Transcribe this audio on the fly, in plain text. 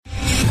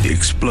The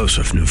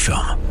explosive new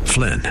film,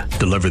 Flynn,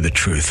 deliver the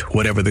truth,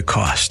 whatever the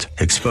cost,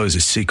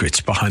 exposes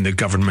secrets behind the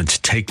government's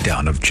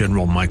takedown of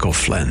General Michael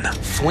Flynn.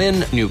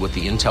 Flynn knew what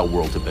the intel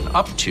world had been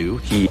up to.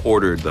 He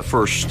ordered the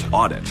first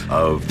audit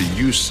of the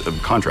use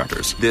of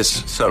contractors.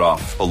 This set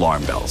off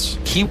alarm bells.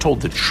 He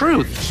told the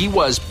truth. He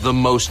was the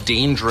most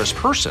dangerous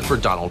person for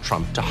Donald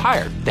Trump to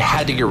hire. They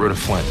had to get rid of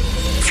Flynn.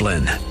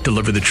 Flynn,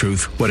 deliver the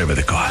truth, whatever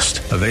the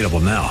cost. Available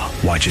now.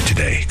 Watch it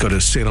today. Go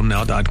to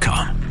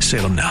salemnow.com.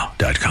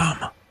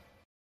 salemnow.com.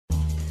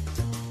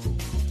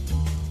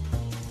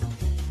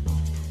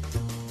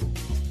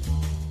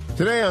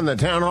 Today on the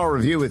Town Hall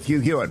Review with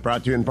Hugh Hewitt,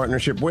 brought to you in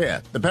partnership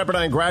with the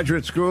Pepperdine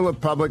Graduate School of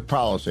Public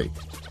Policy.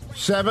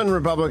 7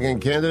 Republican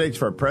candidates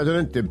for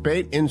president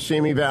debate in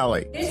Simi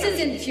Valley. This is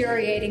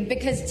infuriating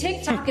because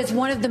TikTok is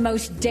one of the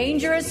most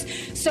dangerous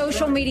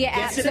social media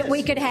apps that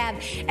we could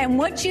have. And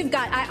what you've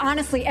got, I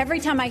honestly,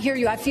 every time I hear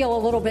you, I feel a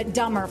little bit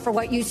dumber for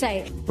what you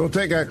say. We'll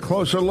take a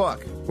closer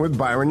look with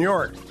Byron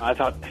York. I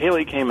thought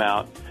Haley came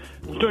out,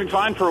 was doing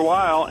fine for a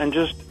while, and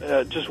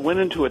just went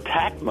into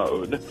attack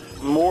mode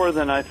more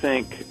than I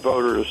think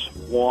voters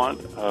want.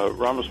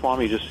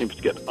 Ramaswamy just seems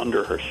to get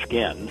under her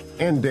skin.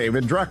 And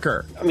David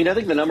Drucker. I mean, I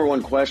think the number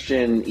one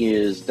question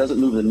is, does it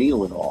move the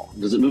needle at all?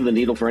 Does it move the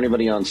needle for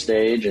anybody on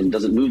stage? And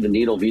does it move the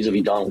needle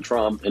vis-a-vis Donald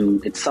Trump?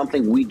 And it's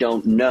something we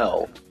don't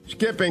know.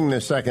 Skipping the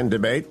second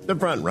debate, the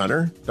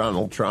frontrunner,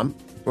 Donald Trump.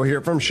 We'll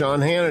hear from Sean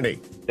Hannity.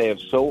 They have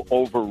so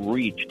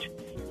overreached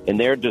in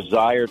their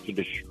desire to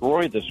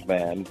destroy this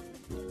man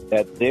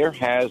that there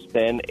has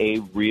been a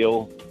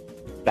real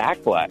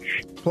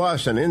backlash.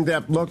 Plus, an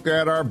in-depth look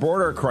at our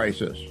border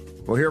crisis.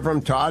 We'll hear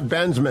from Todd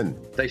Bensman.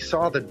 They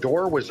saw the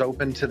door was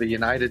open to the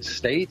United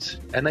States,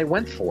 and they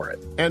went for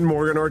it. And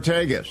Morgan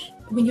Ortagus.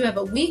 When you have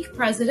a weak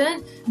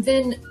president,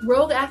 then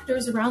rogue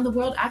actors around the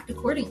world act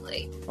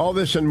accordingly. All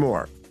this and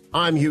more.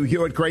 I'm Hugh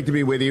Hewitt. Great to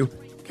be with you.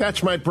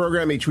 Catch my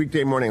program each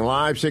weekday morning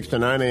live, 6 to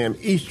 9 a.m.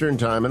 Eastern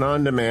Time, and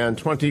on demand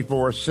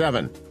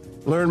 24/7.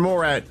 Learn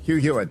more at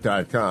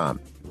hughhewitt.com.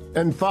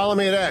 And follow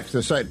me at X,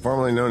 the site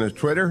formerly known as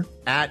Twitter,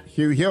 at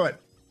Hugh Hewitt.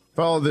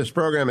 Follow this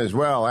program as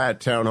well at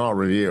Town Hall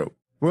Review.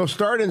 We'll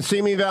start in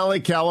Simi Valley,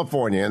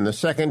 California, in the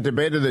second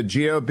debate of the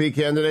GOP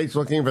candidates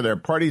looking for their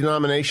party's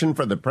nomination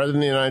for the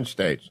President of the United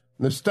States.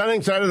 The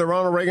stunning site of the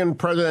Ronald Reagan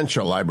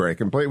Presidential Library,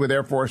 complete with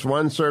Air Force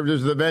One, served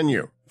as the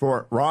venue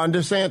for Ron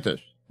DeSantis,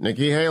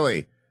 Nikki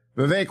Haley,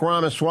 Vivek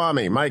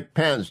Ramaswamy, Mike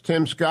Pence,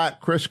 Tim Scott,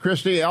 Chris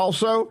Christie,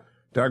 also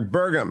Doug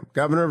Burgum,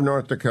 governor of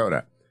North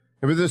Dakota.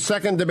 It was the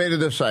second debate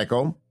of the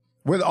cycle,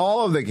 with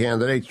all of the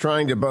candidates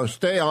trying to both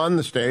stay on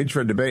the stage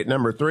for debate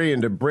number 3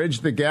 and to bridge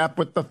the gap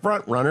with the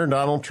frontrunner,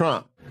 Donald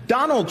Trump.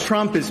 Donald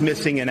Trump is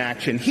missing in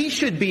action. He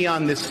should be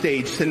on this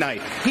stage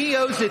tonight. He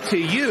owes it to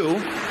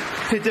you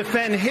to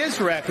defend his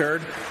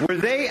record, where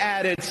they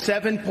added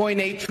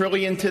 $7.8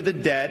 trillion to the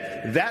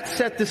debt. That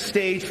set the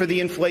stage for the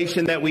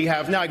inflation that we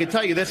have now. I can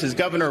tell you this, as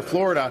governor of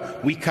Florida,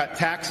 we cut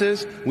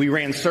taxes, we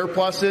ran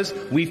surpluses,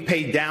 we've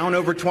paid down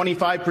over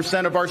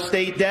 25% of our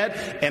state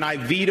debt, and I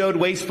vetoed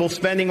wasteful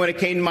spending when it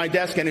came to my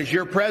desk. And as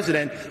your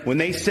president, when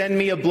they send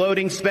me a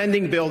bloating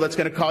spending bill that's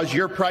going to cause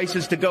your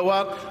prices to go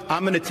up,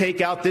 I'm going to take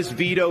out this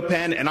veto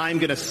pen and I'm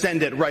going to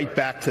send it right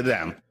back to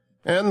them.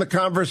 And the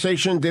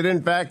conversation did,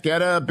 in fact,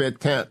 get a bit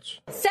tense.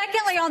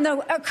 Secondly, on the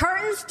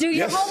curtains, do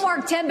your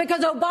homework, Tim,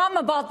 because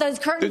Obama bought those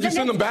curtains. Did you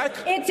send them back?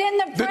 It's in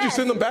the press. Did you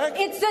send them back?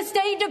 It's the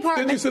State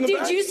Department. Did you send them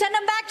back? Did you send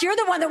them back? You're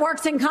the one that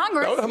works in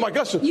Congress. Oh my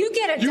gosh. You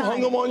get it You done. hung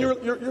them on your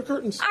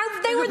curtains.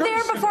 They were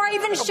there before I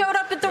even showed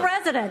up at the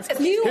residence.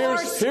 You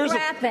are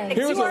scrapping.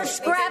 You are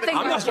scrapping.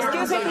 I'm not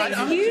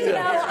scrapping. You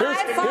know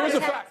Here's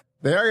a fact.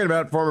 They argued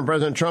about former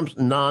President Trump's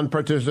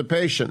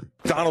non-participation.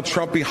 Donald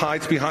Trump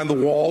hides behind the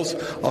walls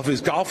of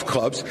his golf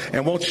clubs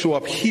and won't show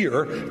up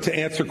here to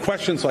answer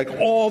questions like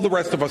all the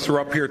rest of us are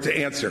up here to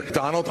answer.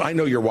 Donald, I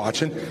know you're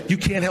watching. You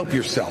can't help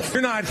yourself.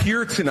 You're not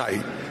here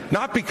tonight,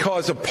 not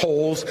because of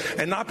polls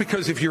and not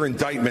because of your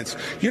indictments.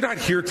 You're not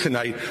here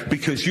tonight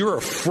because you're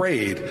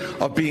afraid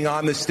of being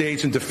on the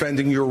stage and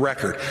defending your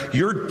record.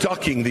 You're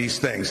ducking these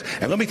things.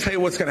 And let me tell you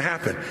what's going to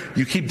happen.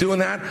 You keep doing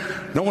that,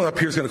 no one up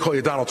here is going to call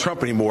you Donald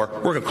Trump anymore.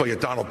 We're going to call you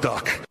Donald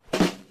Duck.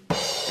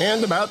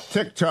 And about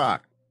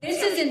TikTok.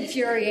 This is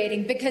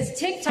infuriating because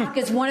TikTok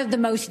is one of the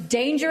most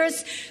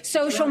dangerous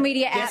social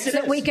media apps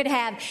that we could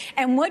have.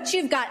 And what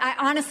you've got, I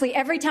honestly,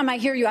 every time I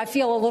hear you, I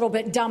feel a little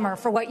bit dumber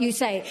for what you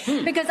say.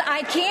 Because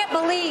I can't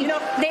believe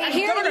that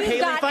here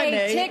you've got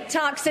a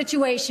TikTok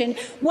situation.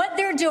 What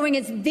they're doing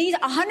is these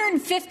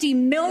 150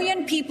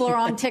 million people are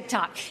on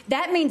TikTok.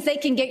 That means they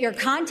can get your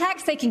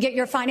contacts, they can get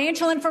your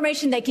financial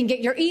information, they can get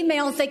your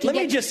emails, they can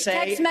get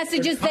text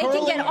messages, they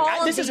can get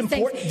all of these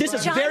things. This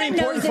is very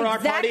important for our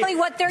party. Exactly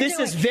what they're doing. This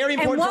is very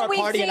important. What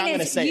we've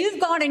seen is you've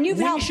gone and you've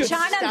helped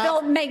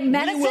China make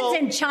medicines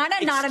in China,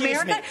 not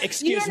America.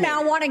 You're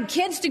now wanting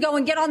kids to go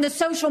and get on the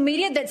social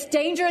media that's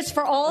dangerous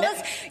for all of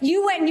us.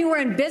 You went and you were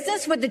in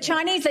business with the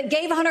Chinese that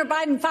gave Hunter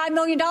Biden $5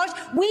 million.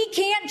 We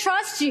can't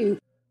trust you.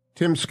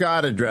 Tim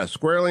Scott addressed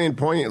squarely and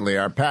poignantly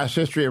our past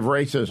history of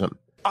racism.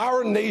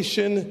 Our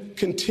nation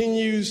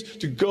continues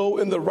to go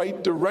in the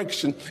right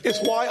direction. It's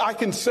why I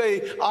can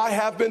say I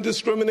have been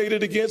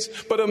discriminated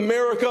against, but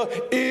America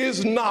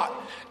is not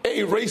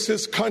a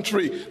racist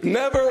country.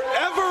 Never,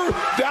 ever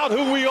doubt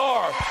who we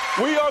are.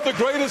 We are the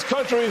greatest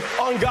country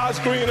on God's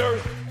green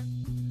earth.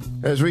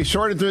 As we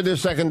sorted through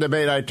this second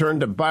debate, I turned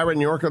to Byron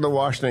York of the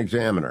Washington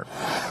Examiner.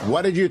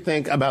 What did you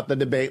think about the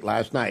debate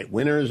last night,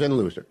 winners and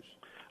losers?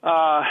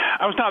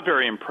 I was not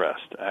very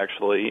impressed,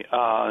 actually,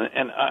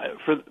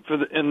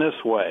 in this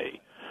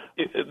way.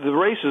 The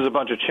race is a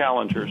bunch of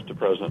challengers to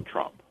President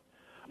Trump.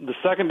 The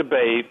second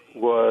debate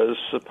was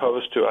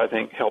supposed to, I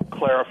think, help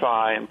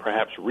clarify and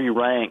perhaps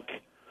re-rank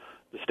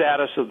the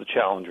status of the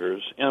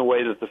challengers in a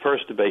way that the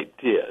first debate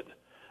did.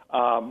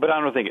 But I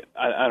don't think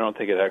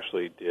it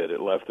actually did. It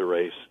left the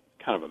race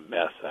kind of a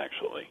mess,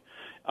 actually.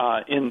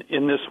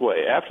 In this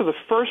way, after the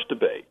first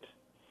debate,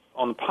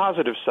 on the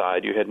positive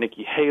side, you had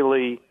Nikki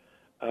Haley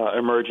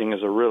emerging as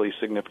a really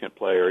significant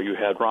player. You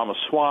had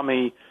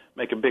Ramaswamy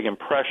make a big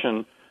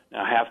impression.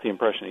 Now, half the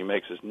impression he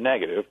makes is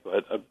negative,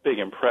 but a big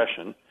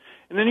impression.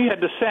 And then you had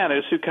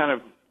DeSantis, who kind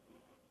of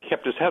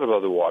kept his head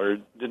above the water,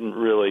 didn't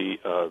really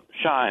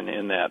shine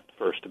in that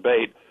first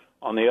debate.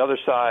 On the other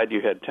side,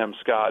 you had Tim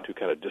Scott, who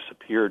kind of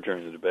disappeared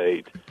during the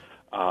debate.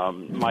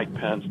 Mike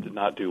Pence did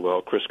not do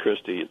well, Chris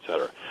Christie, et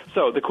cetera.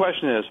 So the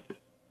question is,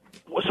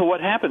 so what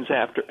happens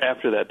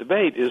after that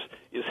debate is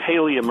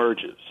Haley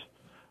emerges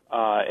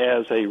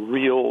as a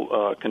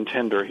real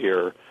contender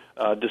here.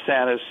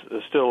 DeSantis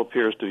still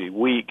appears to be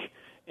weak,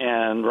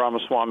 and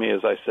Ramaswamy,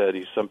 as I said,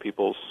 he's some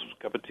people's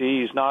cup of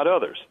tea, he's not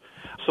others.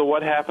 So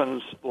what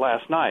happens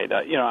last night?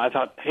 I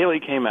thought Haley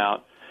came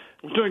out,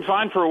 was doing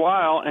fine for a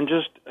while, and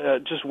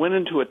just went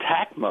into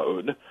attack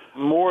mode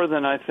more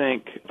than I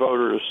think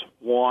voters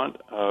want.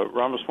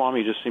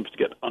 Ramaswamy just seems to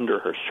get under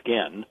her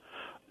skin.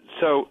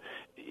 So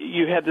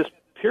you had this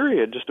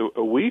period just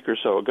a week or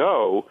so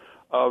ago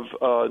of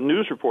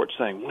news reports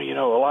saying, well,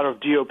 a lot of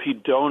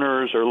GOP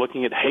donors are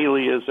looking at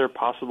Haley as their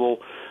possible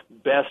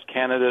best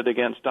candidate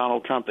against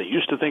Donald Trump. They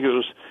used to think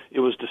it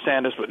was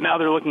DeSantis, but now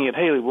they're looking at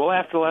Haley. Well,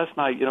 after last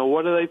night,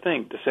 what do they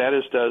think?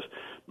 DeSantis does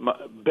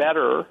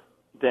better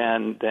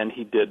than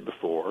he did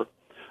before.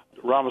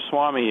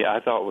 Ramaswamy, I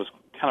thought, was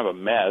kind of a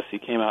mess. He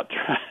came out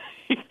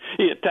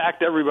he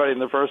attacked everybody in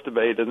the first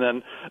debate, and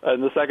then in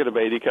the second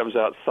debate he comes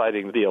out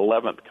citing the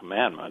 11th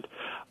commandment.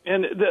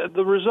 And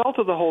the result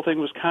of the whole thing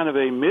was kind of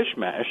a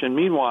mishmash, and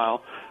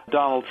meanwhile,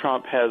 Donald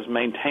Trump has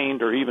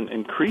maintained or even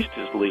increased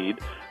his lead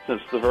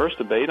since the first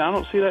debate. I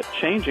don't see that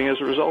changing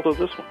as a result of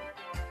this one.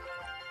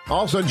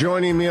 Also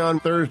joining me on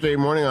Thursday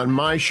morning on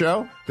my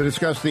show to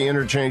discuss the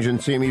interchange in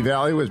Simi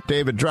Valley was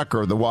David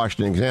Drucker of the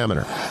Washington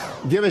Examiner.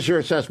 Give us your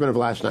assessment of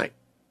last night.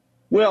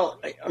 Well,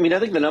 I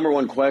think the number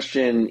one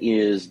question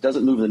is, does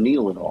it move the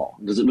needle at all?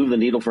 Does it move the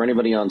needle for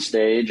anybody on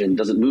stage? And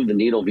does it move the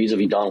needle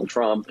vis-a-vis Donald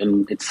Trump?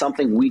 And it's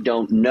something we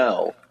don't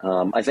know.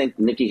 I think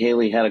Nikki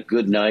Haley had a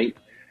good night.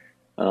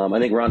 I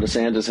think Ron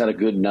DeSantis had a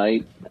good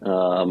night.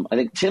 I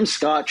think Tim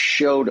Scott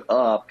showed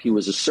up. He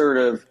was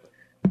assertive.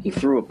 He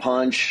threw a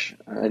punch.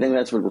 I think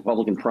that's what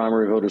Republican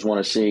primary voters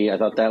want to see. I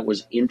thought that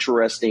was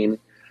interesting.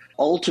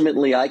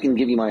 Ultimately, I can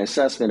give you my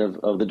assessment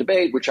of the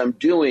debate, which I'm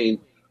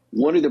doing.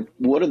 What do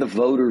the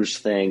voters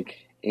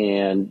think,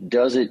 and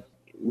does it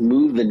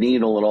move the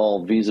needle at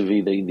all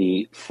vis-a-vis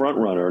the front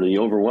runner, the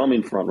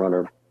overwhelming front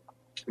runner?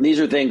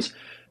 These are things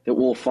that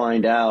we'll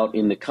find out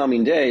in the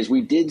coming days. We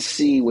did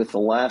see with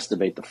the last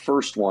debate, the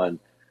first one,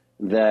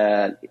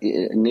 that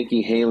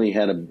Nikki Haley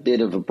had a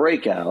bit of a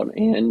breakout,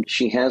 and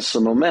she has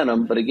some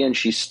momentum, but again,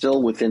 she's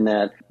still within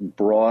that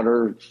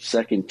broader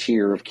second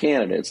tier of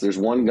candidates. There's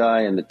one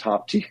guy in the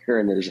top tier,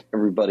 and there's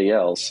everybody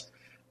else.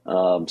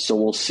 So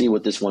we'll see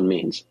what this one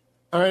means.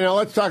 All right, now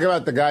let's talk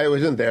about the guy who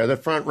isn't there, the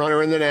front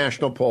runner in the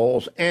national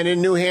polls. And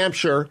in New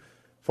Hampshire,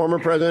 former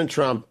President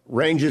Trump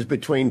ranges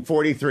between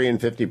 43 and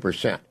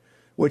 50%,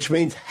 which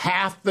means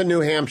half the New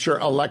Hampshire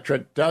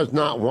electorate does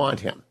not want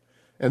him.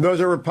 And those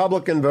are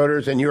Republican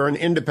voters, and you're an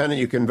independent.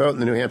 You can vote in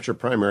the New Hampshire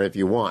primary if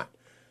you want.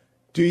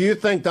 Do you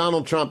think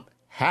Donald Trump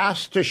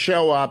has to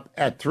show up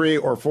at 3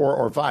 or 4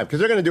 or 5? Because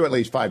they're going to do at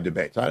least 5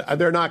 debates.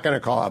 They're not going to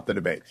call out the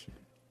debates.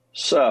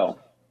 So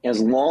as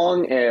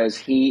long as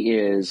he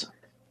is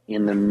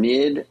in the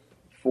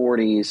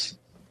mid-40s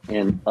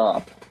and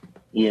up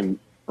in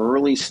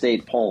early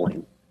state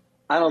polling,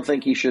 I don't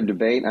think he should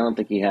debate. I don't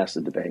think he has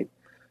to debate.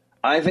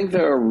 I think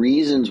there are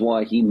reasons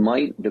why he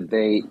might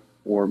debate,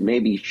 or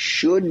maybe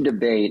should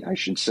debate, I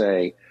should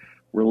say,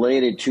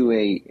 related to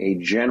a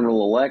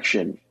general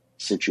election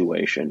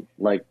situation,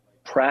 like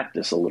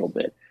practice a little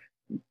bit,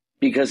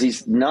 because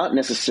he's not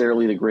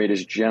necessarily the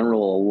greatest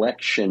general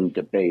election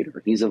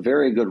debater. He's a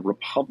very good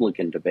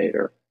Republican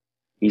debater.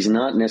 He's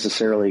not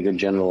necessarily a good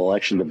general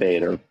election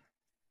debater.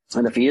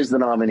 And if he is the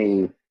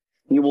nominee,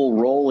 he will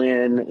roll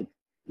in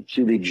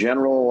to the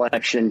general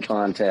election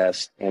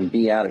contest and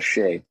be out of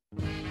shape.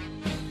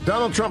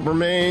 Donald Trump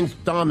remains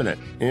dominant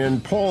in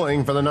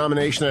polling for the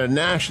nomination at a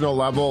national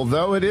level,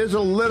 though it is a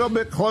little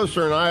bit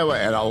closer in Iowa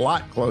and a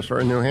lot closer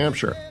in New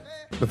Hampshire.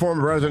 The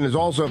former president is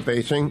also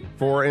facing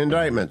 4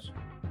 indictments.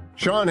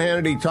 Sean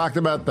Hannity talked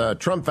about the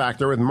Trump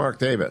factor with Mark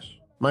Davis.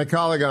 My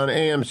colleague on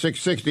AM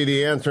 660,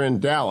 The Answer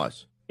in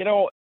Dallas. You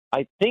know,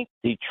 I think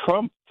the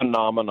Trump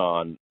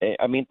phenomenon,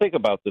 I mean, think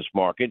about this,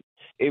 Mark.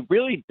 It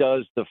really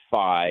does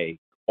defy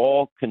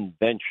all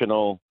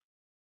conventional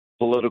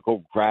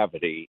political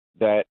gravity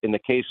that in the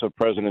case of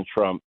President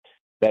Trump,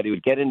 that he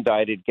would get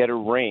indicted, get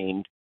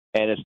arraigned,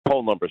 and his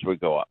poll numbers would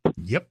go up.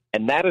 Yep.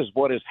 And that is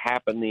what has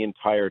happened the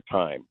entire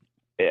time.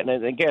 And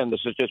again, this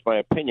is just my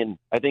opinion.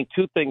 I think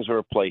two things are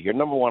at play here.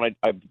 Number one,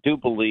 I do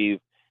believe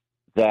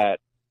that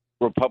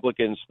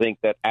Republicans think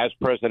that as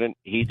president,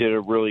 he did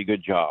a really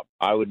good job.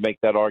 I would make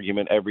that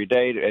argument every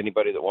day to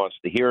anybody that wants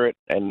to hear it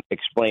and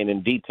explain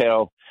in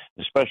detail,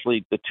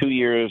 especially the 2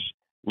 years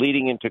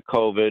leading into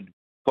COVID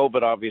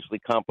obviously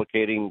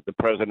complicating the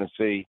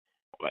presidency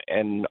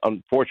and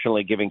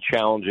unfortunately giving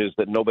challenges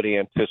that nobody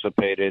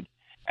anticipated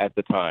at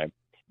the time.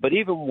 But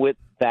even with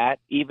that,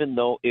 even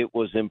though it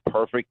was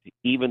imperfect,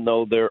 even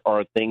though there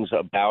are things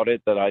about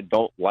it that I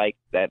don't like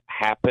that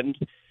happened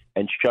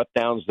and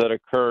shutdowns that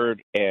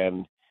occurred,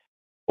 and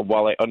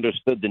while I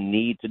understood the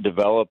need to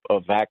develop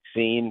a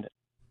vaccine,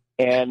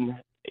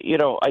 and, you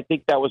know, I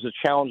think that was a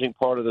challenging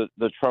part of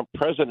the Trump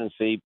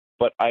presidency,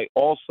 but I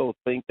also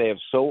think they have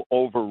so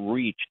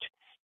overreached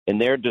in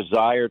their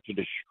desire to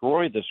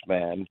destroy this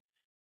man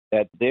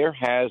that there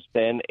has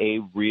been a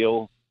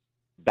real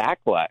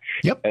backlash.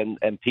 Yep.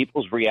 And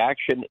people's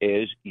reaction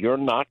is, you're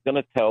not going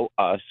to tell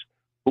us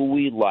who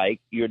we like.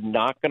 You're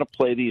not going to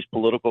play these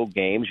political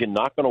games. You're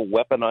not going to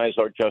weaponize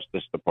our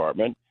Justice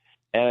Department.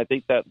 And I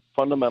think that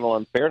fundamental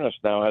unfairness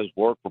now has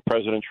worked for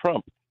President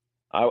Trump.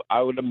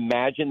 I would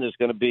imagine there's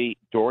going to be,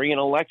 during an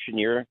election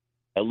year,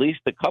 at least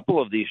a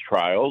couple of these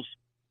trials.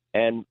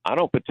 And I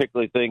don't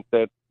particularly think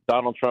that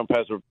Donald Trump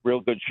has a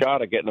real good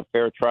shot at getting a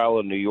fair trial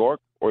in New York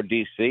or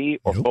D.C.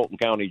 or Fulton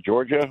County,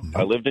 Georgia.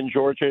 I lived in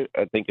Georgia,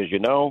 I think, as you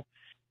know.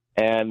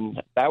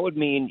 And that would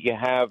mean you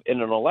have,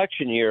 in an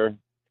election year,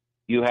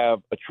 you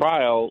have a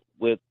trial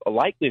with a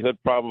likelihood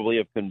probably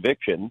of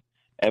conviction,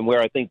 and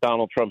where I think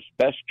Donald Trump's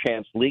best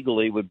chance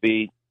legally would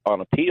be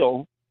on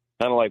appeal,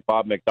 kind of like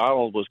Bob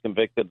McDonald was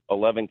convicted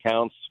 11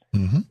 counts.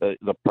 Mm-hmm.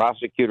 The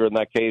prosecutor in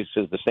that case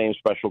is the same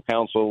special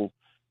counsel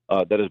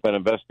that has been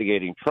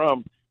investigating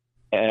Trump.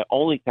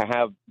 Only to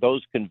have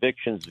those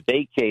convictions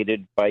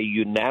vacated by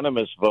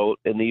unanimous vote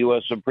in the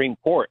U.S. Supreme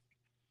Court.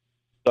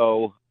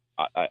 So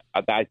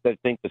I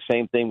think the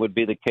same thing would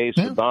be the case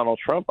with Donald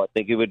Trump. I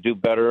think he would do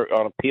better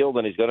on appeal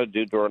than he's going to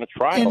do during a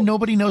trial. And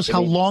nobody knows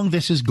how long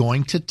this is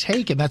going to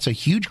take, and that's a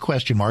huge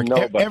question mark.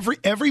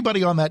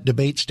 Everybody on that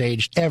debate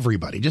stage,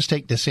 everybody, just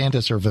take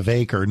DeSantis or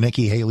Vivek or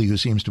Nikki Haley, who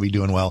seems to be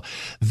doing well,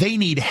 they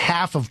need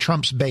half of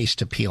Trump's base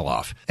to peel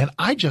off. And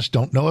I just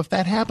don't know if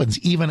that happens,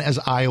 even as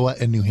Iowa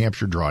and New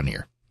Hampshire draw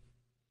near.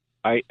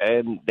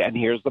 And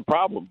here's the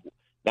problem.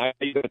 Now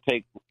you're going to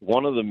take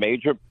one of the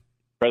major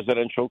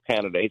presidential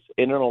candidates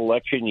in an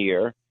election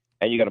year,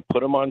 and you're going to put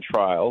them on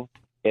trial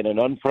in an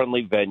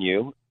unfriendly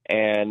venue.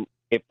 And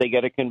if they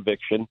get a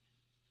conviction,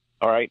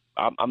 all right,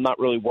 I'm not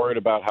really worried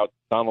about how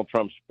Donald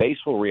Trump's base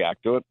will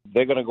react to it.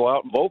 They're going to go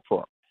out and vote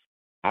for him.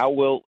 How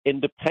will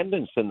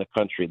independents in the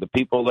country, the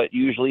people that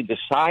usually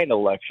decide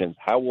elections,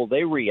 how will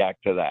they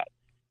react to that?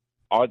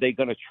 Are they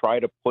going to try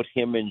to put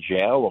him in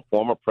jail, a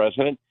former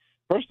president?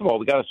 First of all,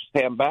 we got to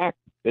stand back.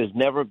 There's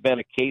never been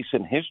a case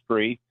in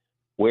history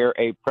where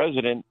a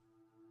president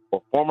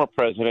or former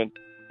president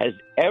has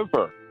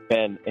ever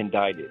been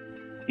indicted.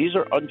 These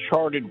are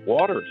uncharted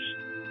waters.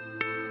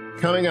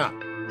 Coming up,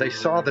 they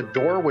saw the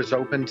door was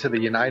open to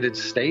the United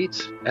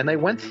States, and they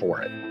went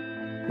for it.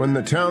 When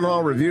the Town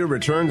Hall Review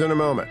returns in a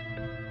moment.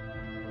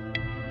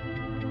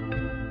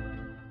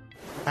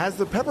 As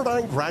the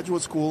Pepperdine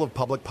Graduate School of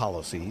Public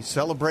Policy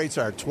celebrates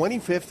our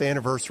 25th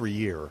anniversary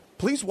year,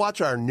 please watch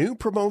our new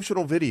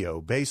promotional video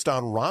based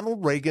on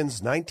Ronald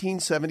Reagan's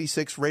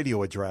 1976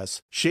 radio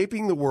address,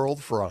 Shaping the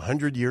World for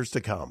 100 Years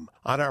to Come,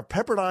 on our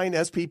Pepperdine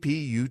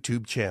SPP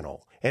YouTube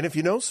channel. And if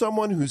you know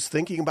someone who's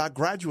thinking about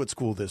graduate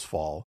school this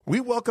fall, we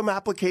welcome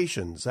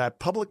applications at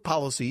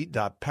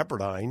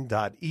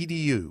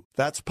publicpolicy.pepperdine.edu.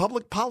 That's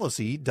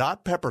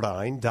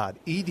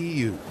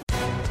publicpolicy.pepperdine.edu.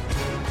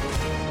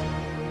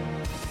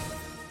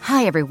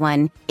 Hi,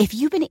 everyone. If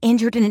you've been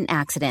injured in an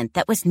accident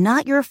that was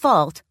not your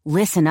fault,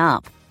 listen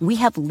up. We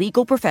have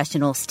legal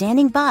professionals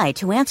standing by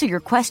to answer your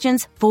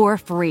questions for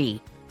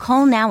free.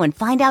 Call now and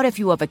find out if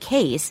you have a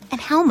case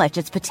and how much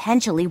it's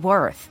potentially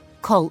worth.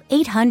 Call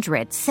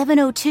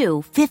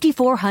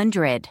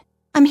 800-702-5400.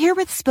 I'm here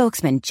with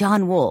spokesman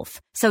John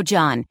Wolf. So,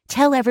 John,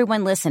 tell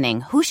everyone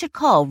listening who should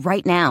call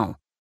right now.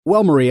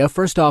 Well, Maria,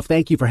 first off,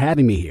 thank you for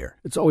having me here.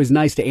 It's always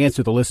nice to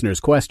answer the listeners'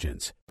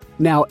 questions.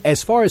 Now,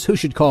 as far as who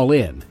should call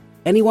in,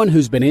 anyone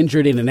who's been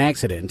injured in an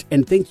accident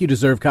and think you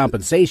deserve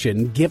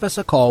compensation, give us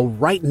a call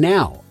right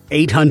now.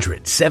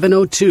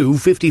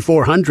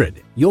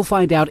 800-702-5400. You'll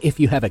find out if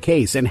you have a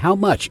case and how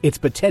much it's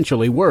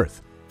potentially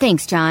worth.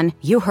 Thanks, John.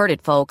 You heard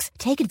it, folks.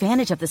 Take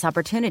advantage of this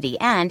opportunity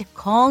and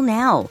call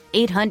now.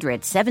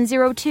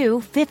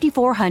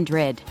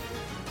 800-702-5400.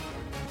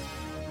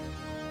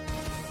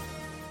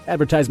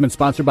 Advertisement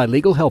sponsored by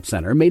Legal Help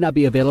Center. May not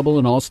be available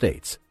in all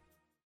states.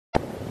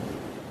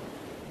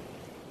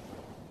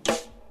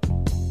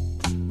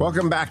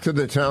 Welcome back to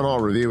the Town Hall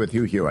Review with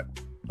Hugh Hewitt.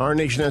 Our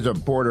nation has a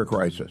border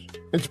crisis.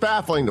 It's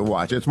baffling to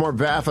watch. It's more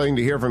baffling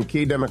to hear from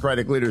key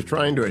Democratic leaders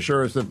trying to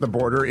assure us that the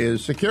border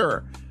is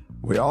secure.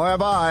 We all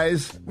have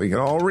eyes. We can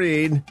all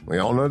read. We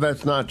all know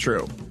that's not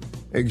true.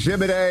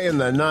 Exhibit A in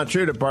the not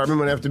true department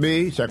would have to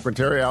be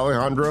Secretary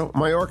Alejandro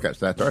Mayorkas.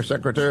 That's our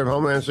Secretary of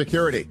Homeland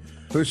Security,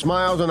 who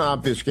smiles and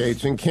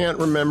obfuscates and can't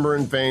remember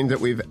and feign that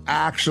we've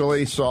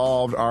actually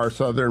solved our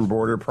southern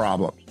border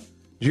problems.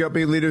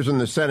 GOP leaders in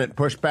the Senate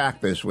pushed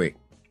back this week.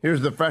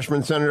 Here's the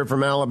freshman senator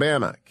from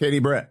Alabama, Katie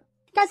Britt.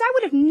 Guys, I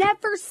would have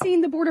never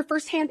seen the border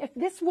firsthand if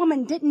this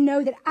woman didn't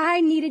know that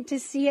I needed to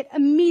see it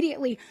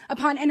immediately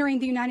upon entering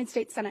the United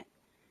States Senate.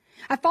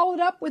 I followed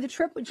up with a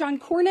trip with John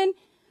Cornyn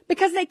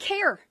because they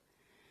care.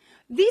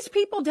 These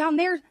people down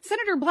there,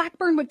 Senator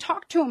Blackburn would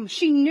talk to them.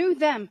 She knew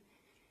them.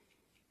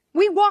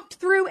 We walked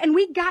through and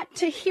we got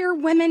to hear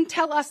women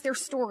tell us their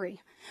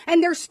story.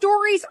 And their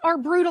stories are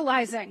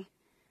brutalizing.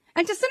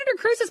 And to Senator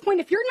Cruz's point,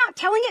 if you're not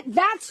telling it,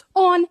 that's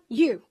on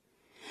you.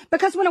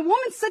 Because when a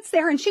woman sits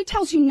there and she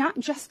tells you not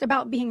just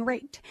about being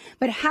raped,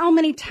 but how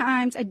many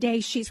times a day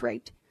she's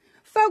raped.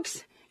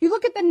 Folks, you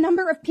look at the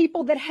number of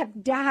people that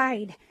have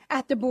died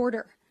at the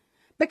border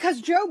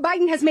because Joe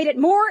Biden has made it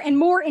more and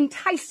more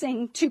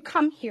enticing to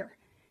come here.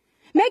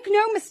 Make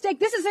no mistake,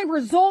 this is a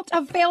result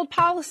of failed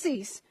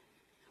policies.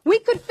 We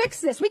could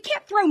fix this. We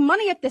can't throw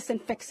money at this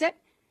and fix it.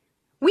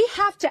 We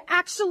have to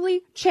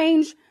actually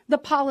change the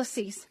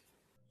policies.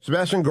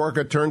 Sebastian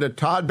Gorka turned to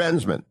Todd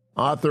Bensman,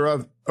 author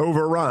of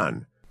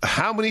Overrun.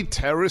 How many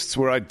terrorists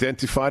were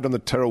identified on the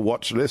terror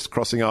watch list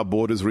crossing our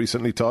borders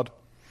recently, Todd?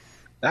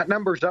 That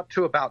number's up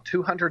to about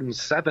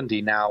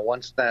 270 now,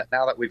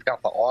 now that we've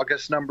got the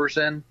August numbers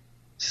in,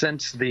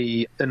 since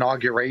the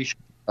inauguration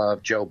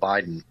of Joe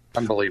Biden.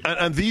 Unbelievable.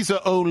 And these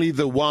are only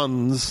the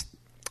ones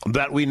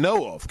that we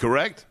know of,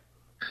 correct?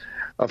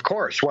 Of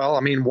course. Well, I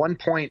mean,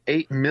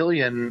 1.8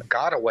 million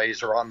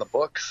gotaways are on the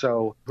books,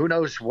 so who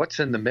knows what's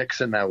in the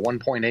mix in that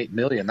 1.8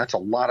 million. That's a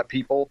lot of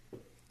people.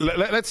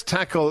 Let's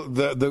tackle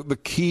the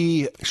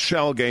key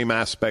shell game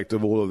aspect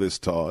of all of this,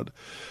 Todd.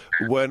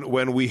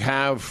 When we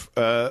have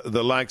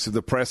the likes of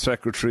the press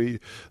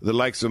secretary, the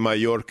likes of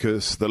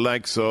Mayorkas, the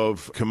likes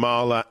of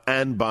Kamala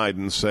and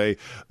Biden say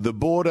the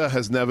border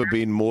has never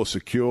been more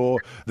secure.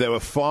 There were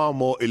far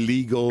more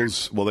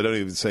illegals. Well, they don't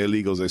even say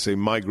illegals. They say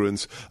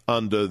migrants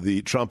under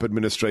the Trump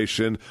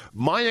administration.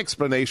 My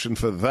explanation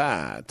for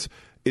that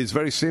is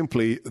very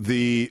simply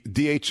the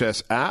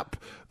DHS app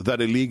that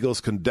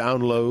illegals can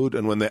download,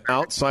 and when they're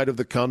outside of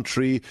the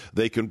country,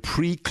 they can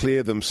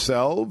pre-clear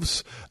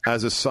themselves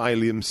as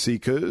asylum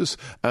seekers,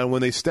 and when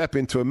they step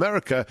into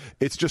America,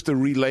 it's just a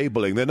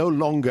relabeling. They're no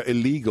longer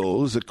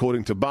illegals,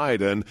 according to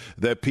Biden.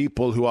 They're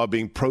people who are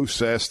being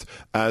processed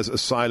as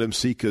asylum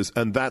seekers,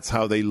 and that's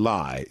how they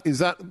lie. Is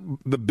that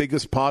the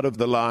biggest part of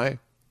the lie?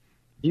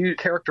 You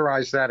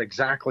characterize that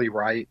exactly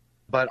right,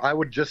 but I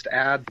would just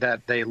add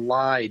that they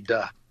lied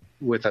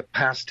with a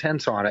past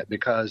tense on it,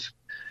 because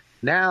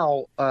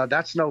now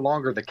that's no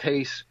longer the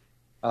case.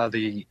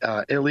 The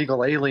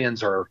illegal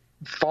aliens are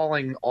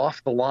falling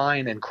off the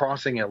line and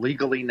crossing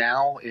illegally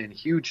now in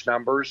huge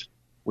numbers.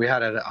 We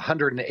had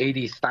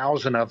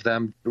 180,000 of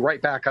them, right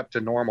back up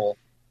to normal.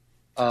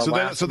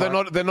 So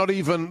they're not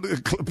even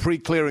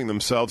pre-clearing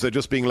themselves. They're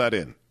just being let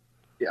in.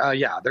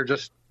 Yeah, they're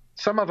just.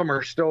 Some of them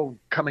are still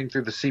coming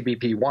through the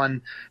CBP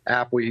One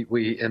app. We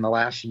in the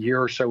last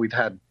year or so we've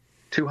had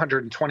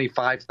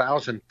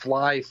 225,000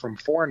 fly from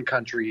foreign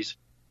countries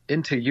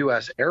into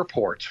U.S.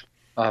 airports.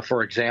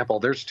 For example,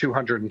 there's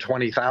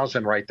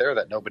 220,000 right there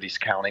that nobody's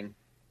counting.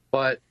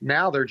 But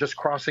now they're just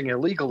crossing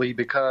illegally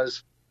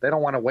because they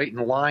don't want to wait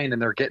in line,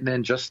 and they're getting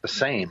in just the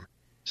same.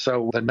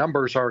 So the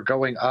numbers are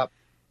going up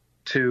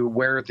to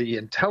where the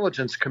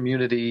intelligence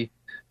community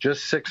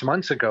just 6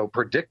 months ago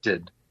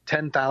predicted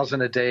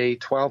 10,000 a day,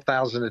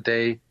 12,000 a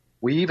day.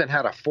 We even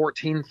had a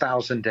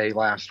 14,000 day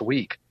last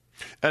week.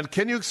 And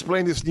can you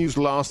explain this news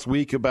last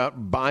week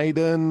about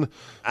Biden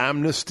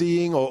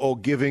amnestying or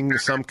giving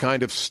some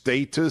kind of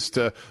status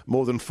to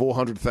more than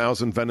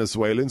 400,000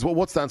 Venezuelans? Well,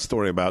 what's that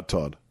story about,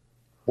 Todd?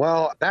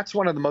 Well, that's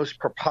one of the most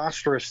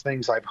preposterous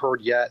things I've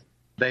heard yet.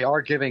 They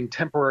are giving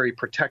temporary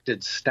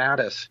protected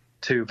status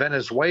to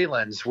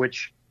Venezuelans,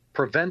 which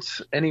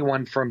prevents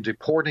anyone from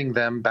deporting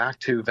them back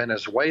to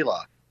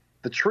Venezuela.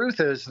 The truth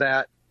is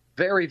that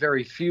very,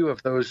 very few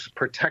of those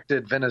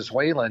protected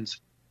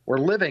Venezuelans were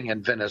living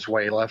in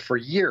Venezuela for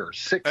years,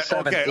 6,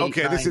 7, 8,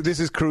 9. This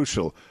is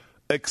crucial.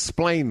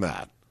 Explain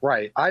that.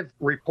 Right. I've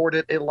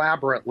reported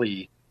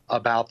elaborately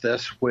about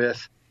this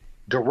with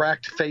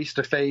direct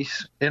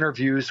face-to-face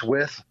interviews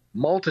with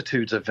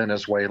multitudes of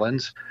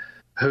Venezuelans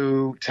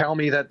who tell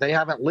me that they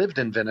haven't lived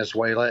in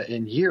Venezuela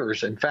in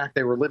years. In fact,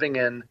 they were living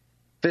in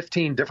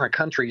 15 different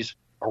countries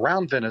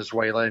around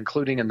Venezuela,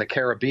 including in the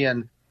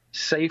Caribbean,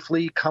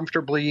 safely,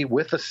 comfortably,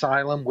 with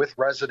asylum, with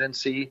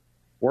residency,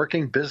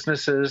 working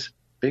businesses,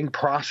 being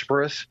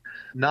prosperous,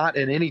 not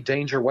in any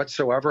danger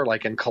whatsoever,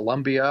 like in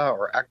Colombia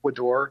or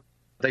Ecuador.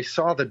 They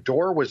saw the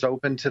door was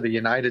open to the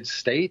United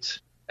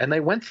States, and they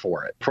went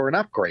for it, for an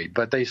upgrade.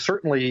 But they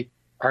certainly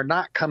are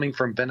not coming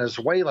from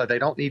Venezuela. They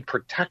don't need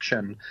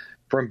protection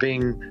from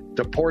being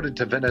deported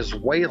to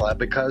Venezuela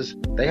because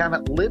they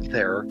haven't lived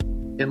there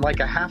in like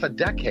a half a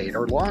decade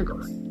or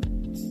longer.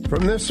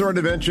 From this sort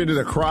of entry to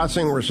the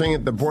crossing we're seeing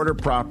at the border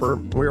proper,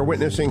 we are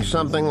witnessing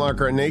something like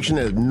our nation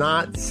has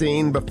not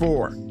seen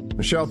before.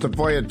 Michelle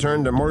Tafoya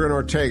turned to Morgan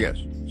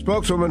Ortagus,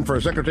 spokeswoman for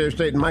Secretary of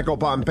State Michael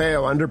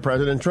Pompeo under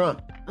President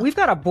Trump. We've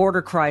got a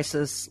border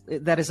crisis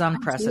that is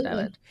unprecedented.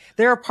 Absolutely.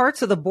 There are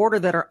parts of the border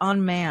that are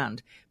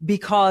unmanned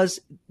because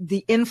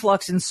the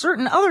influx in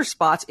certain other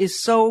spots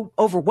is so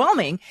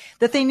overwhelming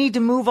that they need to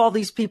move all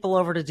these people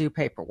over to do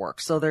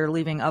paperwork. So they're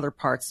leaving other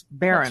parts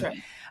barren. That's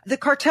right. The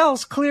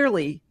cartels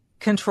clearly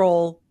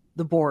control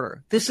the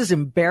border. This is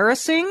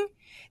embarrassing.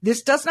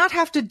 This does not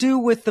have to do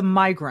with the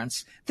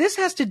migrants. This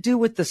has to do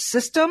with the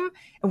system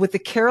and with the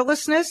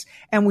carelessness.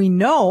 And we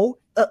know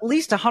at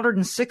least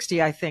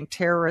 160, I think,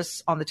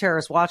 terrorists on the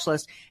terrorist watch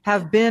list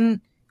have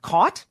been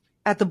caught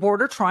at the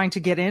border trying to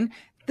get in.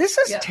 This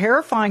is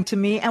terrifying to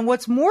me. And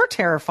what's more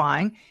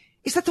terrifying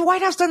is that the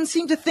White House doesn't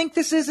seem to think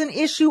this is an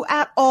issue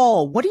at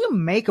all. What do you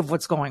make of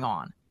what's going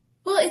on?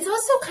 Well, it's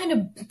also kind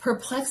of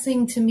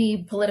perplexing to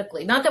me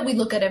politically. Not that we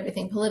look at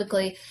everything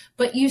politically,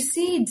 but you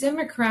see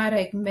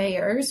Democratic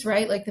mayors,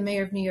 right, like the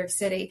mayor of New York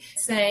City,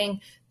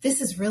 saying this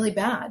is really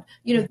bad.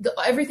 You know,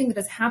 everything that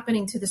is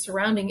happening to the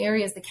surrounding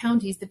areas, the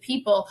counties, the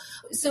people.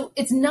 So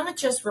it's not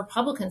just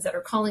Republicans that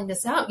are calling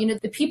this out. You know,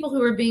 the people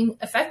who are being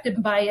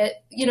affected by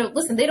it, you know,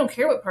 listen, they don't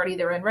care what party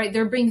they're in, right?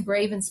 They're being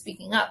brave and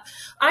speaking up.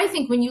 I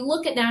think when you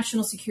look at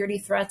national security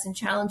threats and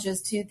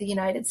challenges to the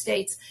United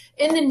States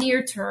in the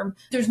near term,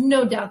 there's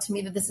no doubt to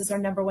me that this is our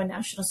number one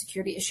national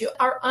security issue.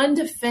 Our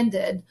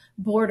undefended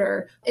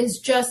border is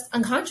just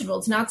unconscionable.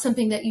 It's not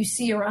something that you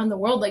see around the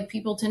world. Like,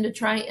 people tend to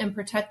try and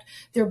protect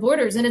their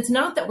borders. And it's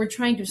not that we're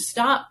trying to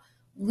stop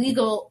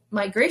legal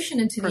migration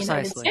into the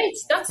United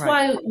States. That's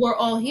why we're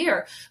all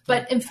here.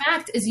 But in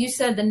fact, as you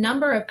said, the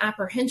number of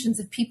apprehensions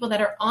of people that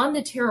are on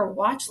the terror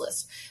watch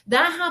list,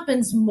 that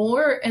happens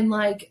more in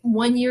like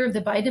 1 year of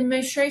the Biden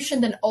administration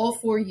than all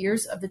 4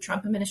 years of the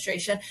Trump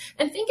administration.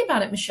 And think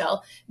about it,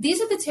 Michelle,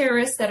 these are the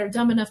terrorists that are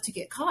dumb enough to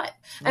get caught.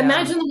 Yeah.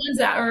 Imagine the ones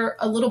that are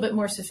a little bit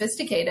more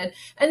sophisticated.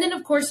 And then,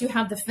 of course, you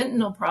have the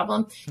fentanyl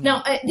problem.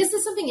 Now, this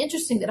is something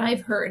interesting that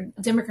I've heard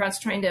Democrats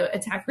trying to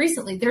attack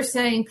recently. They're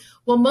saying,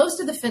 well, most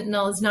of the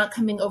fentanyl is not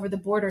coming over the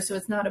border, so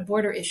it's not a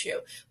border issue,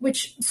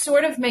 which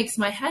sort of makes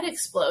my head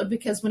explode,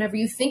 because whenever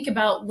you think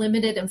about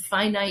limited and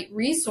finite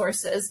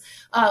resources,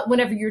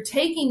 whenever you're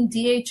taking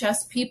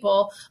DHS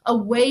people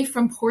away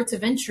from ports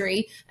of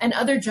entry and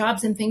other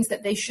jobs and things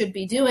that they should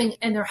be doing,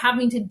 and they're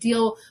having to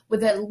deal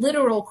with a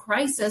literal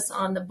crisis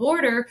on the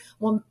border,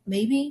 well,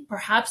 maybe,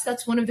 perhaps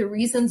that's one of the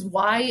reasons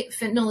why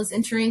fentanyl is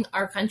entering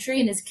our country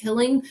and is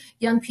killing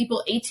young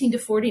people 18 to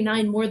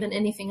 49 more than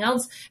anything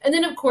else. And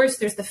then, of course,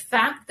 there's the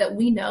fact that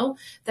we know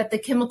that the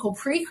chemical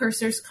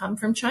precursors come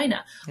from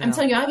China. Yeah. I'm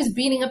telling you, I was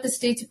beating up the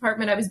State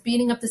Department. I was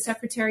beating up the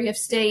Secretary of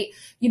State,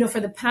 you know,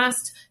 for the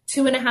past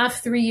 2.5,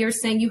 3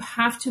 years, saying you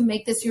have to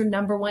make this your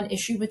number one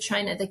issue with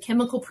China. The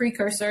chemical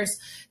precursors,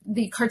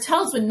 the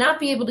cartels would not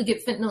be able to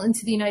get fentanyl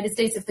into the United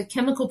States if the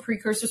chemical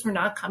precursors were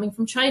not coming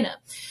from China.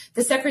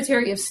 The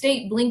Secretary of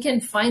State,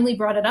 Blinken, finally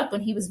brought it up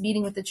when he was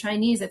meeting with the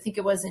Chinese. I think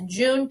it was in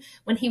June,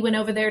 when he went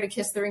over there to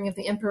kiss the ring of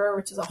the emperor,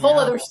 which is a whole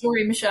other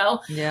story,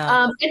 Michelle.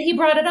 Yeah. And he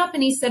brought it up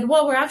and he said,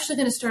 well, we're actually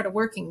going to start a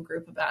working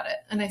group about it.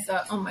 And I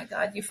thought, oh my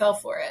God, you fell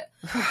for it.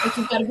 Like,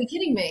 you've got to be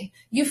kidding me.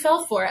 You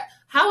fell for it.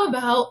 How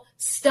about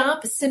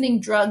stop sending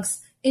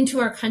drugs into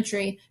our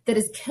country that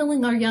is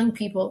killing our young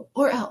people,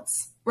 or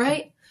else,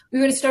 right? We're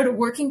going to start a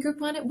working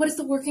group on it. What is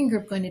the working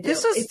group going to do?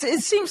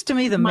 It seems to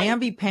me the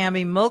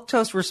mamby-pamby,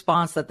 milquetoast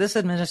response that this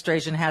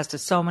administration has to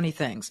so many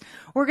things.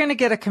 We're going to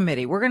get a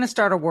committee. We're going to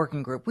start a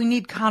working group. We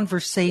need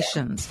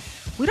conversations.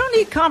 Yeah. We don't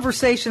need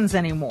conversations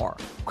anymore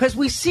because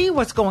we see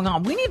what's going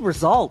on. We need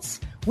results.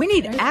 We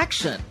need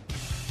action.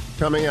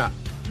 Coming up.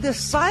 The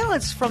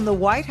silence from the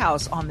White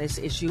House on this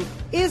issue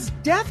is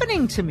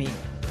deafening to me.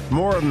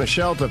 More of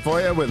Michelle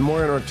Tafoya with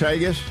Morgan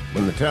Ortagus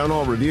when the Town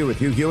Hall Review with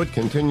Hugh Hewitt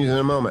continues in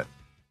a moment.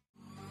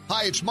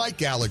 Hi, it's Mike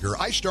Gallagher.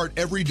 I start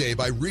every day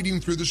by reading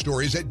through the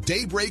stories at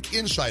Daybreak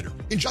Insider.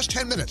 In just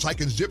 10 minutes, I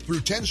can zip through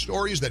 10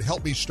 stories that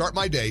help me start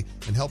my day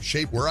and help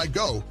shape where I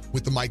go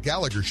with The Mike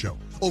Gallagher Show.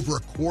 Over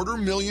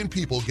 250,000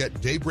 people get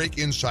Daybreak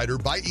Insider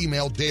by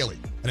email daily,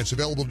 and it's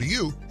available to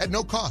you at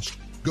no cost.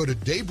 Go to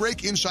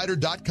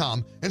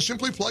daybreakinsider.com and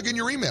simply plug in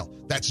your email.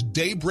 That's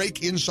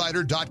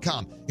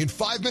daybreakinsider.com. In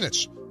 5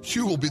 minutes,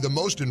 you will be the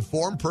most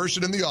informed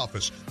person in the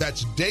office.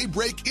 That's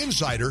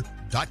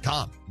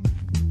daybreakinsider.com.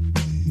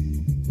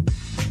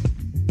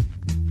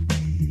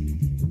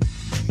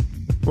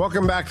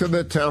 Welcome back to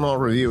the Town Hall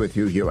Review with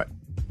Hugh Hewitt.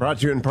 Brought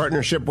to you in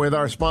partnership with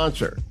our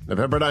sponsor, the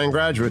Pepperdine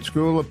Graduate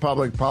School of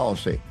Public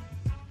Policy.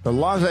 The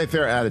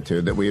laissez-faire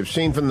attitude that we have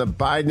seen from the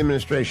Biden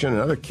administration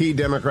and other key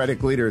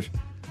Democratic leaders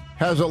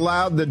has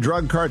allowed the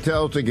drug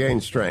cartels to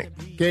gain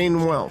strength,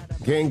 gain wealth,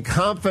 gain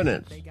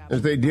confidence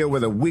as they deal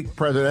with a weak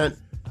president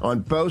on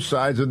both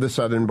sides of the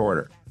southern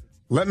border.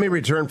 Let me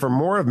return for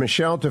more of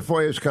Michelle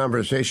Tafoya's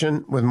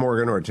conversation with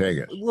Morgan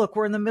Ortega. Look,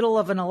 we're in the middle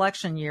of an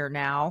election year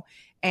now,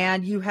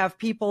 and you have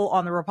people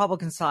on the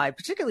Republican side,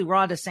 particularly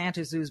Ron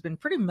DeSantis, who's been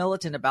pretty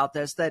militant about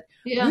this, that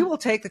we will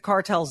take the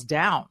cartels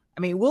down.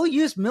 I mean, we'll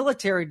use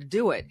military to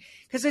do it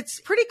because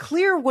it's pretty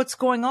clear what's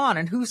going on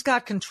and who's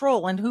got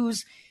control and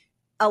who's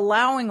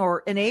allowing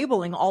or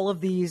enabling all of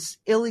these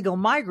illegal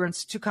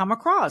migrants to come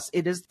across.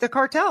 It is the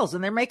cartels,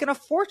 and they're making a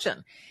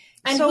fortune.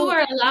 And who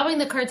are allowing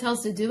the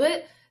cartels to do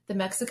it? The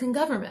Mexican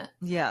government.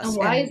 Yes. And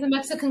why is the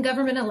Mexican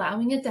government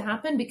allowing it to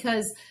happen?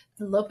 Because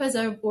Lopez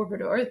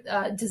Obrador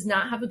does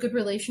not have a good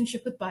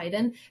relationship with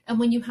Biden. And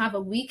when you have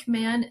a weak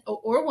man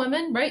or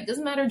woman, right,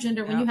 doesn't matter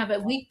gender, when you have a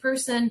weak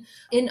person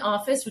in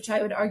office, which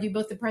I would argue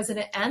both the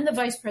president and the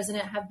vice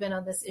president have been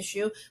on this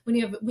issue, when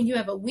you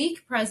have a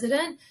weak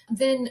president,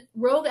 then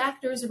rogue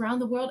actors around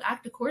the world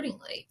act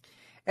accordingly.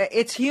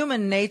 It's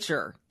human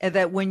nature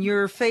that when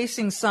you're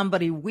facing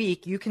somebody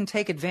weak, you can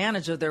take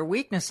advantage of their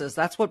weaknesses.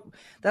 That's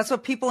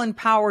what people in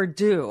power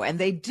do, and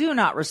they do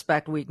not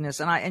respect weakness.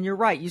 And you're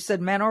right. You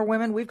said men or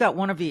women. We've got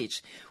one of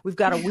each. We've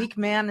got a weak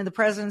man in the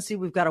presidency.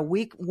 We've got a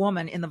weak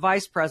woman in the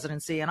vice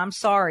presidency. And I'm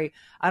sorry,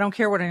 I don't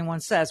care what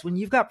anyone says. When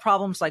you've got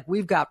problems like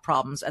we've got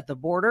problems at the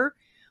border,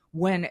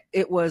 when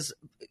it was,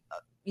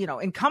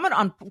 incumbent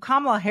on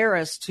Kamala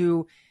Harris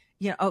to,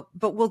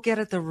 but we'll get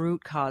at the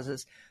root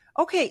causes.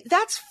 Okay,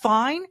 that's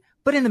fine.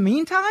 But in the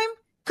meantime,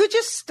 could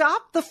you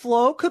stop the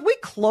flow? Could we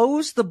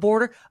close the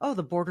border? Oh,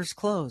 the border's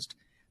closed.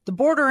 The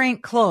border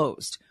ain't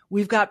closed.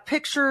 We've got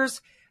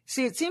pictures.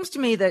 See, it seems to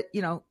me that,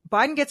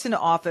 Biden gets into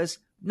office.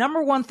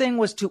 Number one thing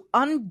was to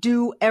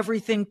undo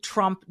everything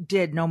Trump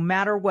did, no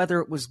matter whether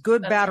it was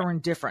good, bad, or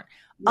indifferent.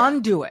 Yeah.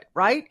 Undo it,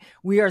 right?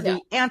 We are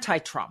the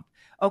anti-Trump.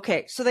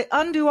 Okay, so they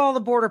undo all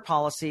the border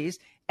policies.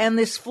 And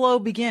this flow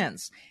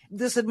begins.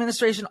 This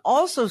administration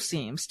also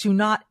seems to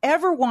not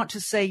ever want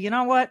to say, you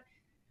know what,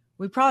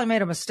 we probably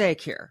made a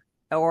mistake here.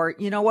 Or,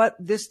 you know what,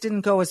 this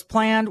didn't go as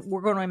planned.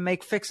 We're going to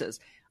make fixes.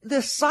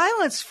 The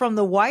silence from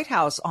the White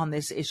House on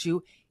this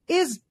issue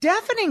is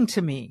deafening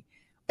to me.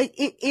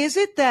 Is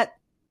it that,